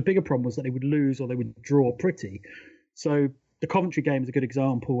 but I think the bigger problem was that they would lose or they would draw pretty. So the Coventry game is a good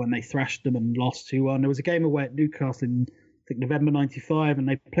example when they thrashed them and lost 2-1. There was a game away at Newcastle in, I think, November 95, and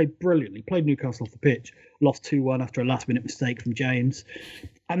they played brilliantly, played Newcastle off the pitch, lost 2-1 after a last-minute mistake from James.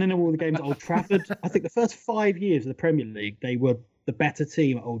 And then all the games at Old Trafford. I think the first 5 years of the Premier League, they were the better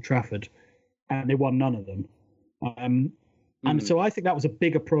team at Old Trafford, and they won none of them. And so I think that was a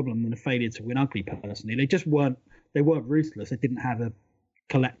bigger problem than a failure to win ugly, personally. They weren't ruthless. They didn't have a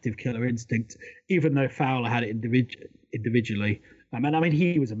collective killer instinct, even though Fowler had it individually. And I mean,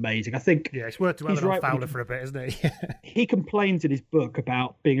 he was amazing. I think it's worth dwelling on Fowler for a bit, isn't it? He complains in his book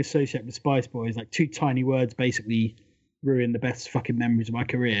about being associated with Spice Boys, like 2 tiny words basically ruined the best fucking memories of my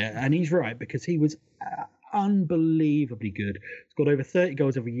career. And he's right, because he was unbelievably good. He's got over 30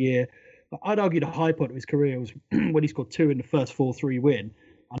 goals every year. I'd argue the high point of his career was when he scored 2 in the first 4-3 win,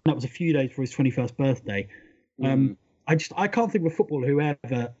 and that was a few days before his 21st birthday. I can't think of a footballer who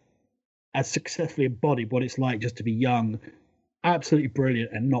ever has successfully embodied what it's like just to be young, absolutely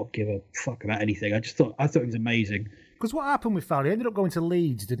brilliant, and not give a fuck about anything. I thought he was amazing. Because what happened with Fowler? He ended up going to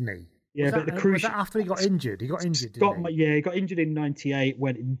Leeds, didn't he? Yeah, was that after he got injured? He got injured, didn't he? Yeah, he got injured in '98.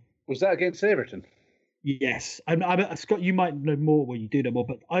 Was that against Everton? Yes. Scott, you might know more when you do know more,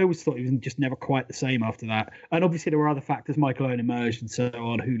 but I always thought he was just never quite the same after that. And obviously there were other factors. Michael Owen emerged and so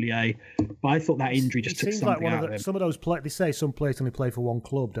on, Houllier. But I thought that injury just took something out of him. Some of those they say some players only play for one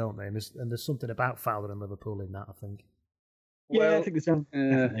club, don't they? And there's something about Fowler and Liverpool in that, I think. Yeah, I think there's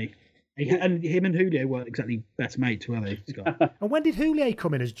definitely. And him and Houllier weren't exactly best mates, were they, Scott? And when did Houllier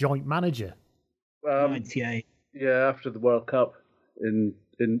come in as joint manager? 98. Yeah, after the World Cup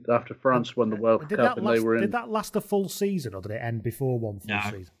after France won the World Cup, and they were in. Did that last a full season, or did it end before one full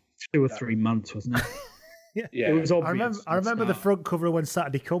season? 2 or 3 months, wasn't it? Yeah. It was obvious. I remember the front cover of When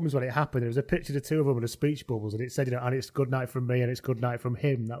Saturday Comes when it happened. There was a picture of the two of them with the speech bubbles, and it said, and it's good night from me, and it's good night from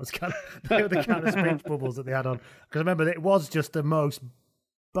him. That was kind of the kind of speech bubbles that they had on. Because I remember it was just the most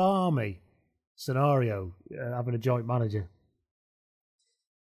balmy scenario having a joint manager.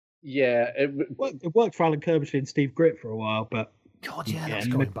 Yeah, it worked for Alan Kirbishley and Steve Gritt for a while, but. God, that's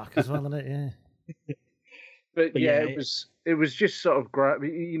going back as well, isn't it? Yeah. But yeah, it was just sort of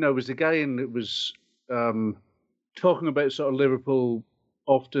it was again, it was talking about sort of Liverpool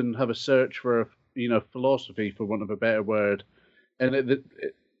often have a search for philosophy, for want of a better word, and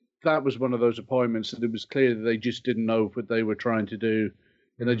that was one of those appointments that it was clear that they just didn't know what they were trying to do,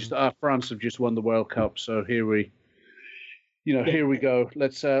 and they just France have just won the World Cup, so here we go.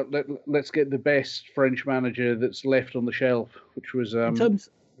 Let's get the best French manager that's left on the shelf, which was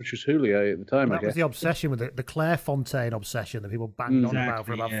Houllier at the time. That was the obsession with the Clairefontaine obsession that people banged on about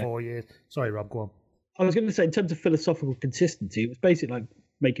for about 4 years. Sorry, Rob, go on. I was going to say, in terms of philosophical consistency, it was basically like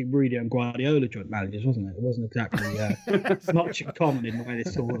making Mourinho and Guardiola joint managers, wasn't it? It wasn't exactly much in common in the way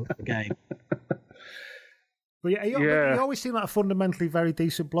they saw the game. But he always seemed like a fundamentally very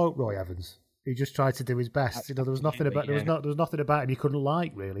decent bloke, Roy Evans. He just tried to do his best. There was nothing about there was nothing about him you couldn't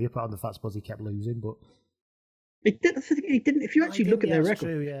like, really, apart from the fact, suppose he kept losing. But he didn't. If you actually look at their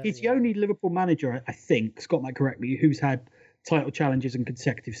record, he's the only Liverpool manager, I think, Scott might correct me, who's had title challenges in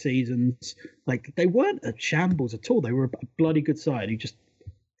consecutive seasons. Like, they weren't a shambles at all. They were a bloody good side who just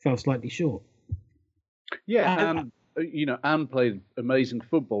fell slightly short. Yeah, and played amazing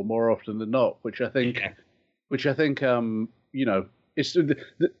football more often than not, which I think, it's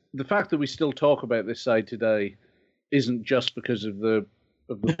the fact that we still talk about this side today isn't just because of the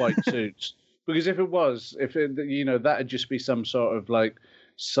white suits. Because if it was, that'd just be some sort of like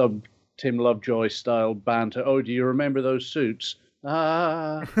sub Tim Lovejoy style banter. Oh, do you remember those suits?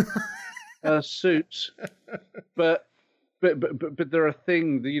 Suits. But they're a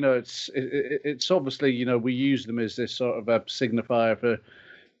thing. It's obviously we use them as this sort of a signifier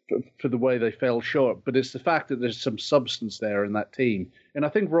for the way they fell short, but it's the fact that there's some substance there in that team. And I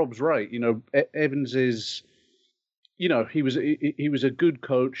think Rob's right. Evans is, he was a good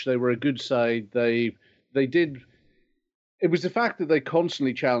coach. They were a good side. They did. It was the fact that they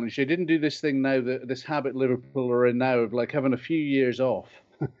constantly challenged. They didn't do this thing now, this habit Liverpool are in now of like having a few years off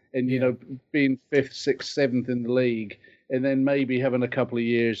and being 5th, 6th, 7th in the league, and then maybe having a couple of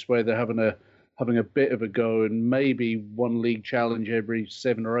years where they're having a bit of a go, and maybe one league challenge every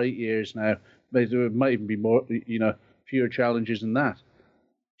 7 or 8 years now. There might even be more, fewer challenges than that.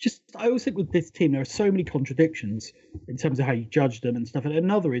 I always think with this team, there are so many contradictions in terms of how you judge them and stuff. And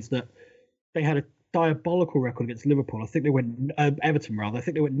another is that they had a diabolical record against Liverpool. I think they went Everton rather. I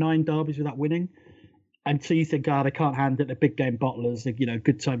think they went 9 derbies without winning. And so you think, they can't handle it, the big game bottlers,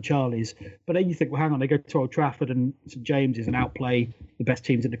 good time Charlies. But then you think, well, hang on, they go to Old Trafford and St James's and outplay the best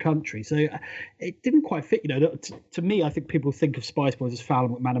teams in the country. So it didn't quite fit. To me, I think people think of Spice Boys as Fowler,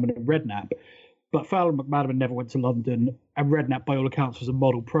 McManaman and Redknapp. But Fowler and McManaman never went to London, and Redknapp, by all accounts, was a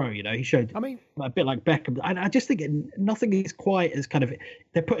model pro. He showed, a bit like Beckham. I just think nothing is quite as kind of,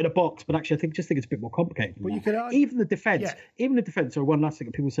 they're put in a box, but actually I think it's a bit more complicated. Well, even the defence, or one last thing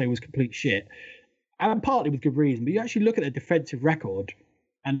that people say was complete shit. And partly with good reason, but you actually look at their defensive record,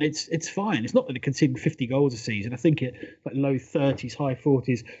 and it's fine. It's not that they're conceding 50 goals a season. I think it's like low 30s, high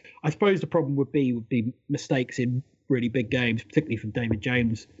 40s. I suppose the problem would be mistakes in really big games, particularly from David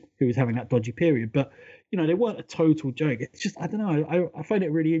James, who was having that dodgy period. But they weren't a total joke. It's just, I don't know. I find it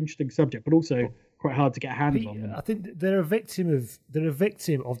a really interesting subject, but also quite hard to get a handle on them. I think they're a victim of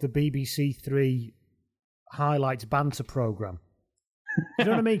the BBC Three highlights banter program. You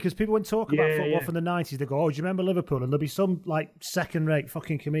know what I mean? Because people, when talk about football from the 90s, they go, "Oh, do you remember Liverpool?" And there'll be some second-rate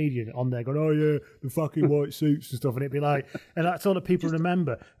fucking comedian on there going, "Oh yeah, the fucking white suits and stuff," and it'd be like, and that's all that people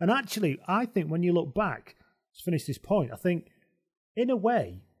remember. And actually, I think when you look back, let's finish this point. I think, in a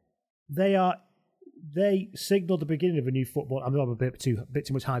way, they signal the beginning of a new football. I'm a bit too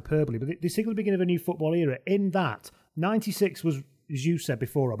much hyperbole, but they signal the beginning of a new football era. In that, '96 was, as you said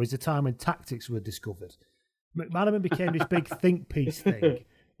before, Rob, is the time when tactics were discovered. McManaman became this big think piece thing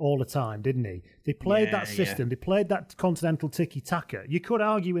all the time, didn't he? They played that system. They played that continental tiki-taka. You could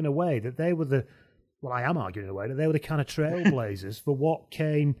argue in a way that they were I am arguing in a way that they were the kind of trailblazers for what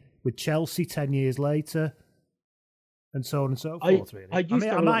came with Chelsea 10 years later, and so on and so forth, really.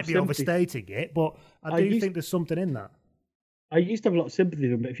 I might be overstating it, but I do think there's something in that. I used to have a lot of sympathy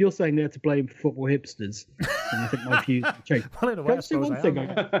with them, but if you're saying they're to blame for football hipsters, then I think my views have changed. Well, in a way, I say one thing.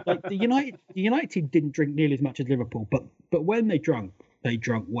 The United team didn't drink nearly as much as Liverpool, but when they drank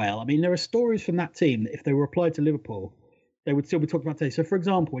well. I mean, there are stories from that team that if they were applied to Liverpool, they would still be talking about today. So, for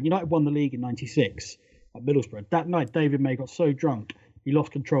example, when United won the league in '96 at Middlesbrough, that night David May got so drunk he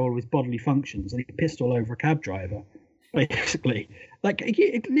lost control of his bodily functions and he pissed all over a cab driver, basically.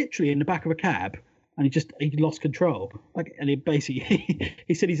 Literally in the back of a cab. And he lost control. And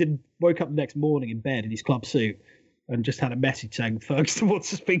he said woke up the next morning in bed in his club suit and just had a message saying Ferguson wants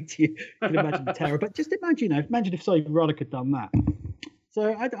to speak to you. You can imagine the terror. But just imagine if Ruddock had done that.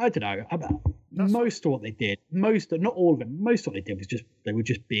 So I don't know. Most of what they did, not all of them, most of what they did was they were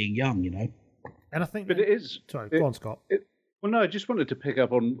just being young, And I think, but it is. Sorry, go on, Scott. Well, no, I just wanted to pick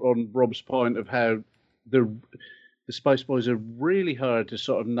up on Rob's point of how the Spice Boys are really hard to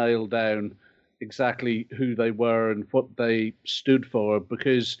sort of nail down exactly who they were and what they stood for,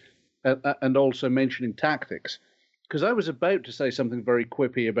 because, and also mentioning tactics, because I was about to say something very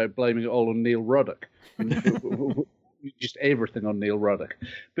quippy about blaming it all on Neil Ruddock, just everything on Neil Ruddock.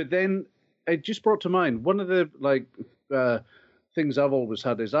 But then it just brought to mind one of the things I've always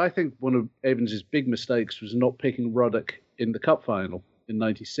had is I think one of Evans's big mistakes was not picking Ruddock in the cup final in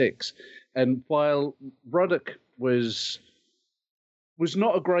 '96, and while Ruddock was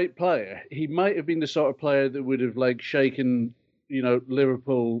not a great player, he might have been the sort of player that would have shaken,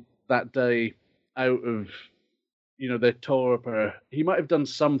 Liverpool that day out of, their torpor. He might have done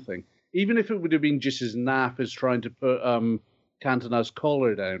something, even if it would have been just as naff as trying to put Cantona's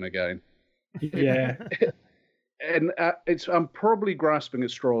collar down again. Yeah. And I'm probably grasping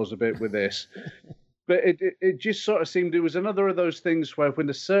at straws a bit with this, but it just sort of seemed it was another of those things where when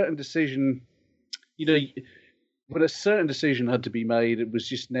a certain decision, when a certain decision had to be made, it was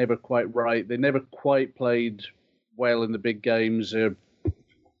just never quite right. They never quite played well in the big games. It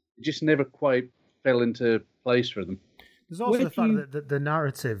just never quite fell into place for them. There's also the fact that the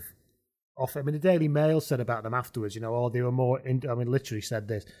narrative the Daily Mail said about them afterwards, they were more, literally said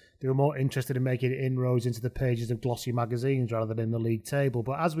this, they were more interested in making inroads into the pages of glossy magazines rather than in the league table.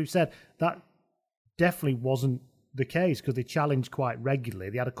 But as we've said, that definitely wasn't the case because they challenged quite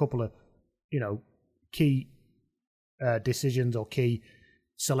regularly. They had a couple of, key decisions or key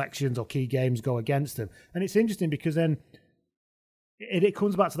selections or key games go against them. And it's interesting because then it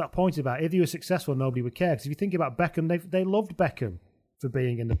comes back to that point about if you were successful, nobody would care. Because if you think about Beckham, they loved Beckham for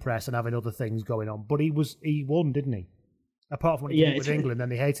being in the press and having other things going on. But he won, didn't he? Apart from when he did with England, then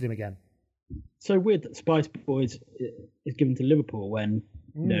they hated him again. So weird that Spice Boys is given to Liverpool when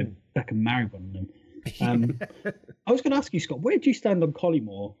Beckham married one of them. I was going to ask you, Scott, where do you stand on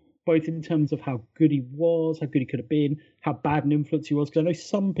Collymore? Both in terms of how good he was, how good he could have been, how bad an influence he was. Because I know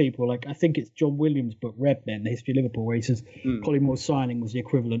some people, I think it's John Williams' book, Redmen, The History of Liverpool, where he says Collymore's signing was the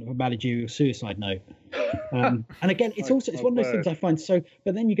equivalent of a managerial suicide note. And again, it's one of those things I find so...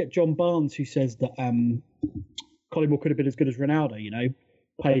 But then you get John Barnes, who says that Collymore could have been as good as Ronaldo,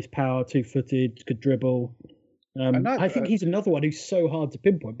 pace, power, 2-footed, could dribble. I think he's another one who's so hard to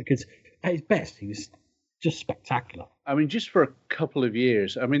pinpoint because at his best, he was just spectacular. I mean, just for a couple of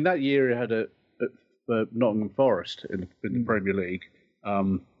years. I mean, that year he had a Nottingham Forest in the Premier League,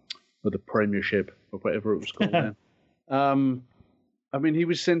 or the Premiership, or whatever it was called then. I mean, he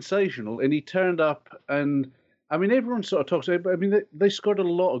was sensational, and he turned up, and I mean, everyone sort of talks about it, but I mean, they scored a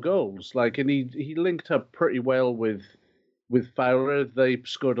lot of goals, like, and he linked up pretty well with Fowler. They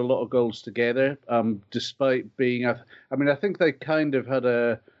scored a lot of goals together, despite being, I mean, I think they kind of had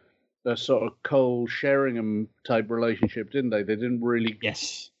a sort of Cole Sheringham type relationship, didn't they? They didn't really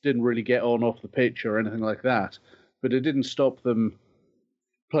get on off the pitch or anything like that, but it didn't stop them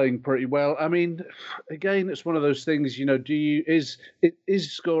playing pretty well. I mean, again, it's one of those things. You know, is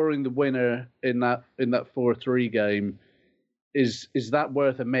scoring the winner in that 4-3 game is that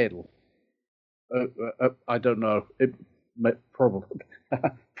worth a medal? I don't know. It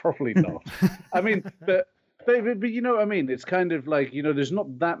probably not. I mean, but you know what I mean? It's kind of like, you know, there's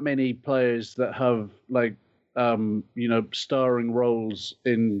not that many players that have like you know, starring roles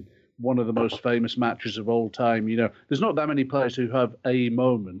in one of the most famous matches of all time. You know, there's not that many players who have a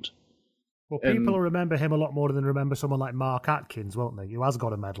moment. Well, people will remember him a lot more than remember someone like Mark Atkins, won't they? Who has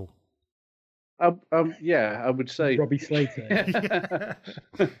got a medal. Yeah, I would say Robbie Slater.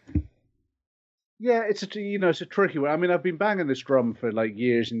 Yeah, it's a tricky one. I mean, I've been banging this drum for like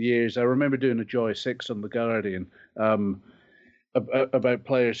years and years. I remember doing a Joy 6 on The Guardian about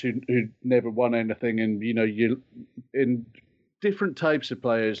players who never won anything, and you know, in different types of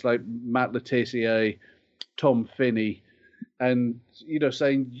players like Matt Letizia, Tom Finney, and you know,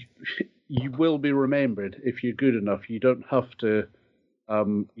 saying you will be remembered if you're good enough. You don't have to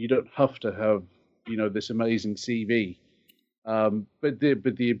have, you know, this amazing CV. But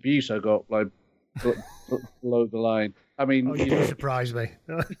the abuse I got, like, below the line. I mean, you do surprise me.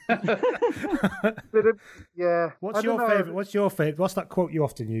 Yeah. What's your favourite? What's that quote you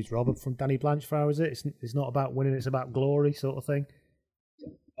often use, Robert, from Danny Blanchflower? Is it? It's not about winning; it's about glory, sort of thing.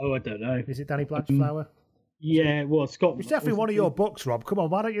 Oh, I don't know. Is it Danny Blanchflower? Yeah, well, Scott. It's definitely one of your books, Rob. Come on,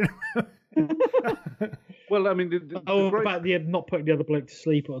 why don't you? Well, I mean, about the not putting the other bloke to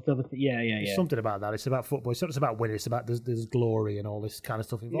sleep or the other. Yeah. There's something about that. It's about football. It's not just about winning. It's about there's glory and all this kind of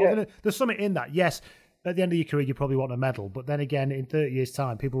stuff involved. Yeah. There's something in that. Yes, at the end of your career, you probably want a medal, but then again, in 30 years'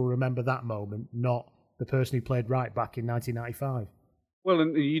 time, people will remember that moment, not the person who played right back in 1995. Well,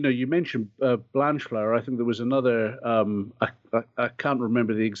 and you know, you mentioned Blanchflower. I think there was another. I can't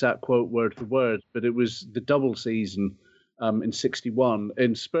remember the exact quote word for word, but it was the double season in '61,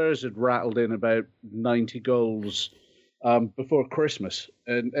 and Spurs had rattled in about 90 goals before Christmas,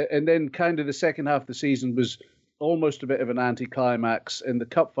 and then kind of the second half of the season was almost a bit of an anticlimax, and the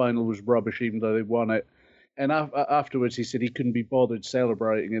cup final was rubbish, even though they won it. And afterwards, he said he couldn't be bothered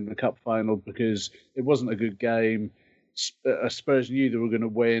celebrating in the cup final because it wasn't a good game. Spurs knew they were going to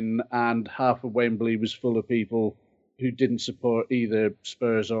win, and half of Wembley was full of people who didn't support either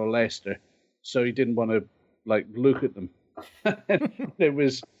Spurs or Leicester, so he didn't want to like look at them. It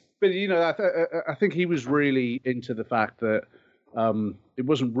was, but you know, I think he was really into the fact that it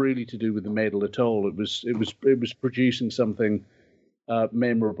wasn't really to do with the medal at all. It was producing something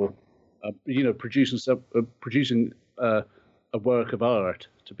memorable. You know, producing a work of art,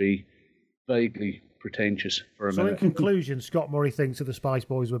 to be vaguely pretentious for a minute. So in conclusion, Scott Murray thinks that the Spice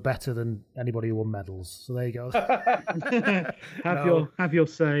Boys were better than anybody who won medals. So there you go. Have your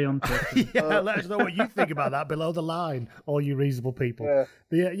say on it. Yeah, let us know what you think about that below the line, all you reasonable people.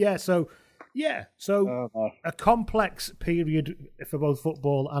 So a complex period for both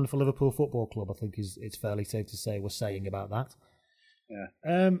football and for Liverpool Football Club, I think it's fairly safe to say we're saying about that. Yeah.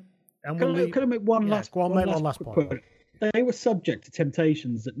 And can I make one last point? They were subject to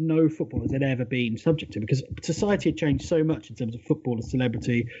temptations that no footballers had ever been subject to, because society had changed so much in terms of football as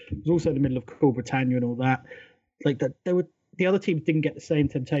celebrity. It was also in the middle of Cool Britannia and all that. Like that, the other teams didn't get the same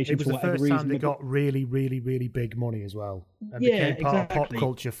temptations. It was for the whatever first reason. time they got really, really, really big money as well, and became part of pop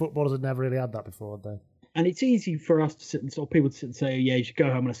culture. Footballers had never really had that before, had they? And it's easy for us to sit and people to sit and say, "Yeah, you should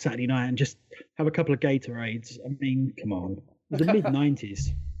go home on a Saturday night and just have a couple of Gatorades." I mean, come on, it was the mid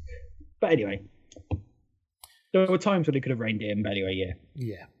 '90s. But anyway. There were times when they could have reined it in, but anyway, yeah.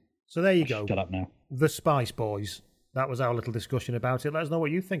 Yeah. So there you go. Shut up now. The Spice Boys. That was our little discussion about it. Let us know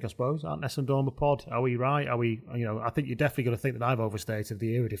what you think, I suppose. At Ness and Dormer Pod. Are we right? Are we, you know, I think you're definitely going to think that I've overstated the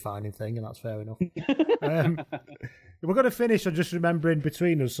era-defining thing, and that's fair enough. We're going to finish on just remembering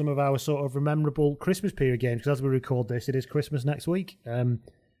between us some of our sort of memorable Christmas period games, because as we record this, it is Christmas next week.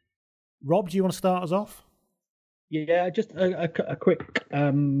 Rob, do you want to start us off? Yeah, just a quick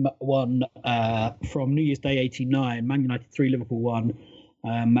one from New Year's Day '89, Man United 3, Liverpool 1.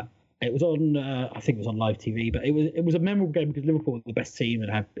 It was on, I think it was on live TV, but it was a memorable game because Liverpool were the best team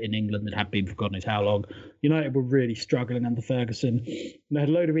that had in England that had been for God knows how long. United were really struggling under Ferguson. They had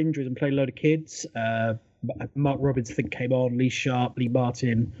a load of injuries and played a load of kids. Mark Robbins, I think, came on, Lee Sharp, Lee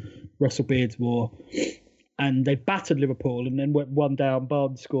Martin, Russell Beardsmore. And they battered Liverpool and then went one down.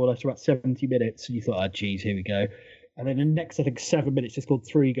 Barnes scored after about 70 minutes. And you thought, oh, geez, here we go. And then in the next, I think, 7 minutes, they scored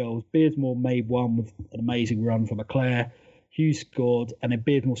 3 goals. Beardsmore made one with an amazing run from Leclerc. Hughes scored, and then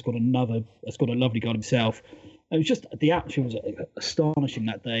Beardmore scored a lovely goal himself. And it was just, the action was astonishing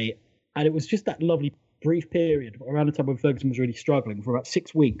that day. And it was just that lovely brief period around the time when Ferguson was really struggling. For about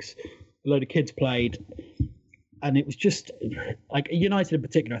 6 weeks, a load of kids played. And it was just, like, United in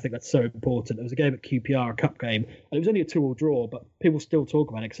particular, I think that's so important. There was a game at QPR, a cup game, and it was only a 2-2 draw, but people still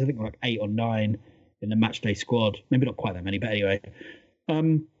talk about it because I think there were like 8 or 9 in the matchday squad. Maybe not quite that many, but anyway.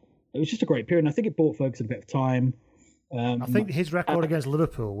 It was just a great period. And I think it bought Ferguson a bit of time. I think his record against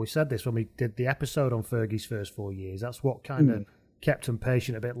Liverpool, we said this when we did the episode on Fergie's first 4 years, that's what kind of kept him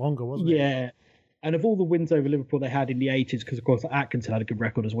patient a bit longer, wasn't it? Yeah. And of all the wins over Liverpool they had in the 80s, because of course Atkinson had a good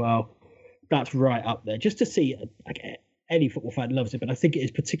record as well, that's right up there. Just to see, like, any football fan loves it, but I think it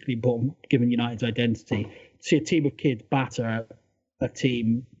is particularly important, given United's identity, to see a team of kids batter a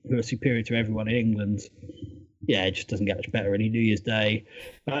team who are superior to everyone in England. Yeah, it just doesn't get much better any New Year's Day.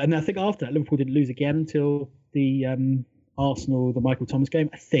 And I think after that, Liverpool didn't lose again until the Arsenal, the Michael Thomas game,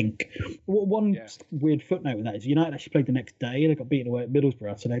 I think. One weird footnote with that is United actually played the next day and they got beaten away at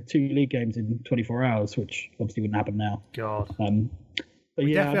Middlesbrough, so they had 2 league games in 24 hours, which obviously wouldn't happen now. God. But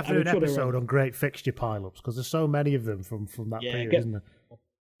we yeah, definitely have to do an episode on great fixture pile-ups because there's so many of them from that period, isn't there?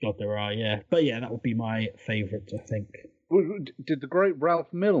 God, there are, yeah. But yeah, that would be my favourite, I think. Did the great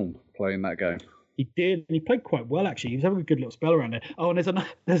Ralph Milne play in that game? He did, and he played quite well, actually. He was having a good little spell around there. Oh, and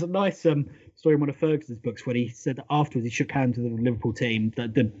there's a nice story in one of Ferguson's books where he said that afterwards he shook hands with the Liverpool team,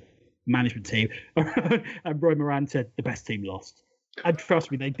 the management team, and Roy Moran said the best team lost. And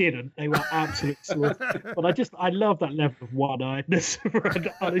trust me, they didn't. They were absolute swords. But I love that level of one-eyedness,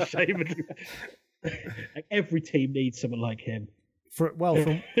 unashamedly. Like, every team needs someone like him.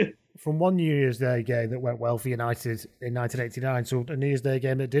 From one New Year's Day game that went well for United in 1989 to a New Year's Day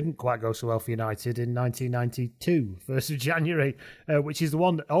game that didn't quite go so well for United in 1992, 1st of January, which is the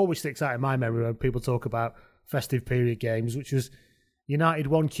one that always sticks out in my memory when people talk about festive period games, which was United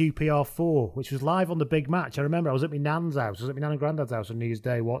 1 QPR 4, which was live on the big match. I remember I was at my nan's house, I was at my nan and granddad's house on New Year's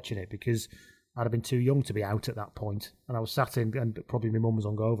Day watching it because I'd have been too young to be out at that point, and I was sat in, and probably my mum was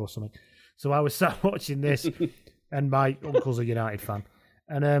on go or something. So I was sat watching this, and my uncle's a United fan.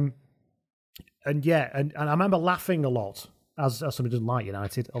 And I remember laughing a lot as somebody who doesn't like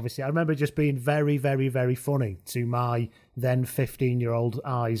United. Obviously, I remember just being very, very, very funny to my then 15-year-old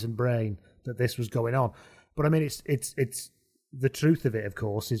eyes and brain that this was going on. But I mean, it's the truth of it, of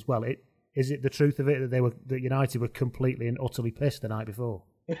course, is is it the truth of it that United were completely and utterly pissed the night before?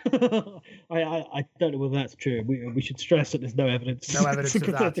 I don't know whether that's true. We should stress that there's no evidence. No evidence of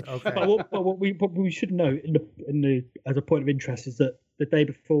that. Okay. But what we should know in the as a point of interest is that the day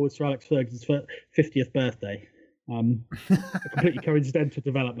before was Sir Alex Ferguson's 50th birthday. A completely coincidental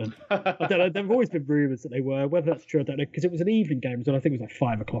development. I don't know. There have always been rumours that they were. Whether that's true, I don't know. Because it was an evening game, so I think it was like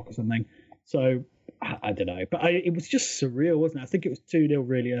 5 o'clock or something. So I don't know. But it was just surreal, wasn't it? I think it was 2-0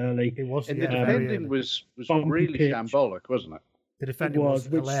 really early. It was. And the defending was really shambolic, wasn't it? The defending was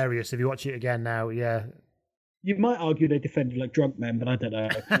hilarious. If you watch it again now, yeah. You might argue they defended like drunk men, but I don't know.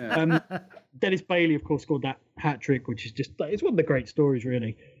 Yeah. Dennis Bailey, of course, scored that hat-trick, which is just, it's one of the great stories,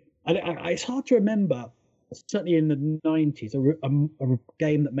 really. And it's hard to remember, certainly in the 90s, a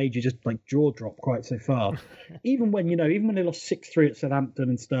game that made you just like jaw drop quite so far. even when they lost 6-3 at Southampton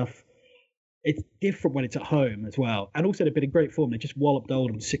and stuff, it's different when it's at home as well. And also they've been in great form. They just walloped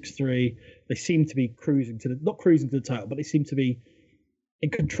Oldham 6-3. They seem to be not cruising to the title, but they seem to be in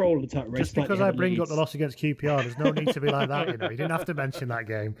control of the title race. Just because I bring up the loss against QPR, there's no need to be like that. You didn't have to mention that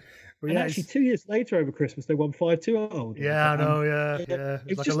game. But actually, 2 years later over Christmas, they won 5-2 at Oldham. Yeah, I know. Yeah.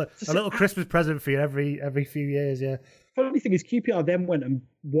 It's like a little Christmas present for you every few years. Yeah. Funny thing is, QPR then went and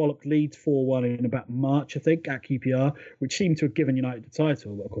walloped Leeds 4-1 in about March, I think, at QPR, which seemed to have given United the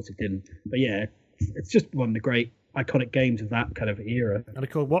title, but of course it didn't. But yeah, it's just one of the great iconic games of that kind of era. And of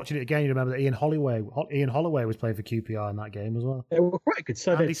course, watching it again, you remember that Ian Holloway was playing for QPR in that game as well. They were quite good.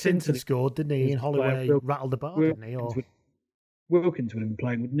 So Andy Sinton scored, didn't he? Ian Holloway rattled the bar, didn't he? Wilkins would have been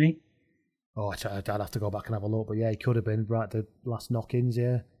playing, wouldn't he? Oh, I'd have to go back and have a look, but yeah, he could have been right at the last knock-ins,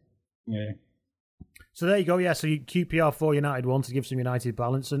 yeah. Yeah. So there you go, yeah. So QPR 4, United 1 to give some United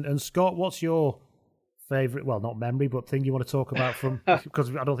balance. And Scott, what's your favourite, well, not memory, but thing you want to talk about from,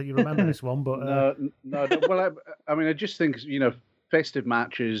 because I don't think you remember this one, but... No. Well, I mean, I just think, festive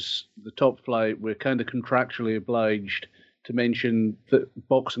matches, the top flight, we're kind of contractually obliged to mention that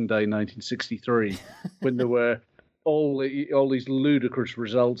Boxing Day 1963, when there were all these ludicrous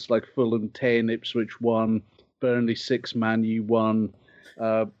results like Fulham 10, Ipswich 1, Burnley 6, Man U 1,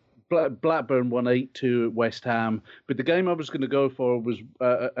 Blackburn won 8-2 at West Ham. But the game I was going to go for was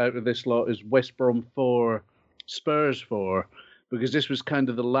out of this lot is West Brom 4, Spurs 4, because this was kind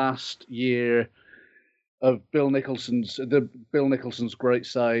of the last year of Bill Nicholson's great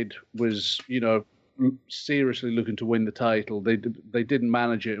side was, seriously looking to win the title. They didn't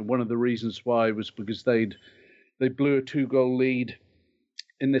manage it, and one of the reasons why was because they blew a 2-goal lead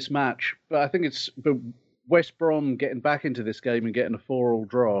in this match. But West Brom getting back into this game and getting a 4-4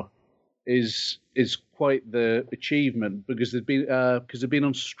 draw is quite the achievement because they've been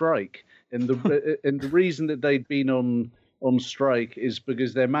on strike, and the reason that they'd been on strike is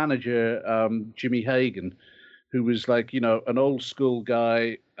because their manager Jimmy Hagan, who was like an old school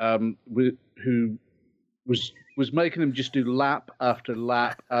guy who was making them just do lap after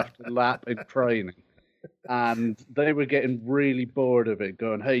lap after lap in training. And they were getting really bored of it,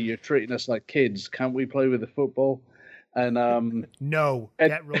 going, "Hey, you're treating us like kids. Can't we play with the football?" And no,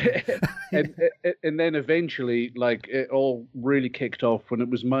 get running. and then eventually, like, it all really kicked off when it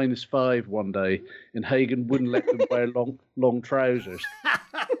was -5 one day, and Hagen wouldn't let them wear long trousers.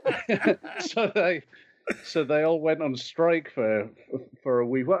 So they all went on strike for a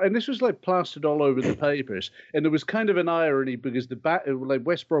week, and this was like plastered all over the papers. And there was kind of an irony because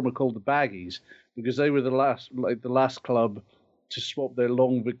West Brom are called the Baggies because they were the last club to swap their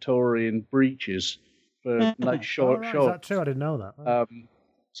long Victorian breeches for like short shorts. Is that true? I didn't know that.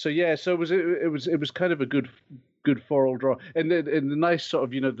 So it was kind of a good 4-4 draw, and the nice sort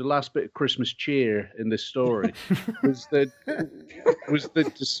of the last bit of Christmas cheer in this story was that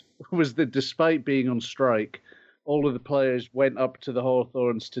despite being on strike, all of the players went up to the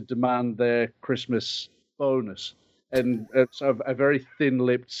Hawthorns to demand their Christmas bonus, and sort of a very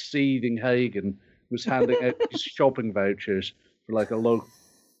thin-lipped, seething Hagen was handing out these shopping vouchers for like a local,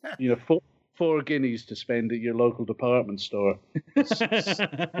 4 guineas to spend at your local department store. As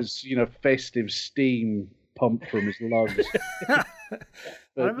festive steam pumped from his lungs.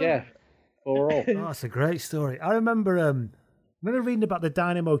 But yeah, 4-4. Oh, that's a great story. I remember reading about the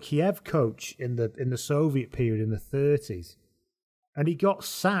Dynamo Kiev coach in the Soviet period in the 30s, and he got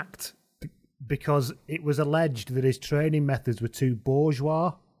sacked because it was alleged that his training methods were too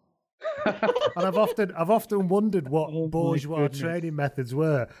bourgeois. And I've often wondered what bourgeois training methods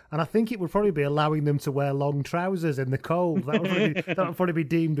were, and I think it would probably be allowing them to wear long trousers in the cold. That would probably be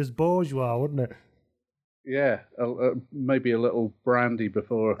deemed as bourgeois, wouldn't it? Yeah, maybe a little brandy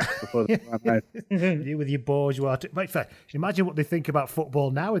before the ran out. You with your bourgeois. Imagine what they think about football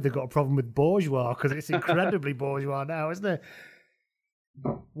now if they've got a problem with bourgeois, because it's incredibly bourgeois now, isn't it?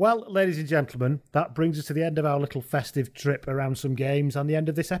 Well, ladies and gentlemen, that brings us to the end of our little festive trip around some games and the end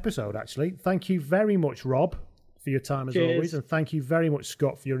of this episode, actually. Thank you very much, Rob, for your time as always, and thank you very much,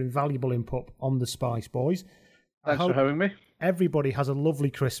 Scott, for your invaluable input on the Spice Boys. Thanks for having me. Everybody has a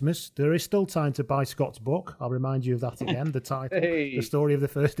lovely Christmas. There is still time to buy Scott's book. I'll remind you of that again, the title, The Story of the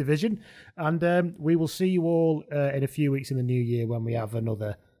First Division. And we will see you all in a few weeks in the new year when we have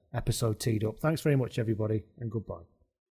another episode teed up. Thanks very much, everybody, and goodbye.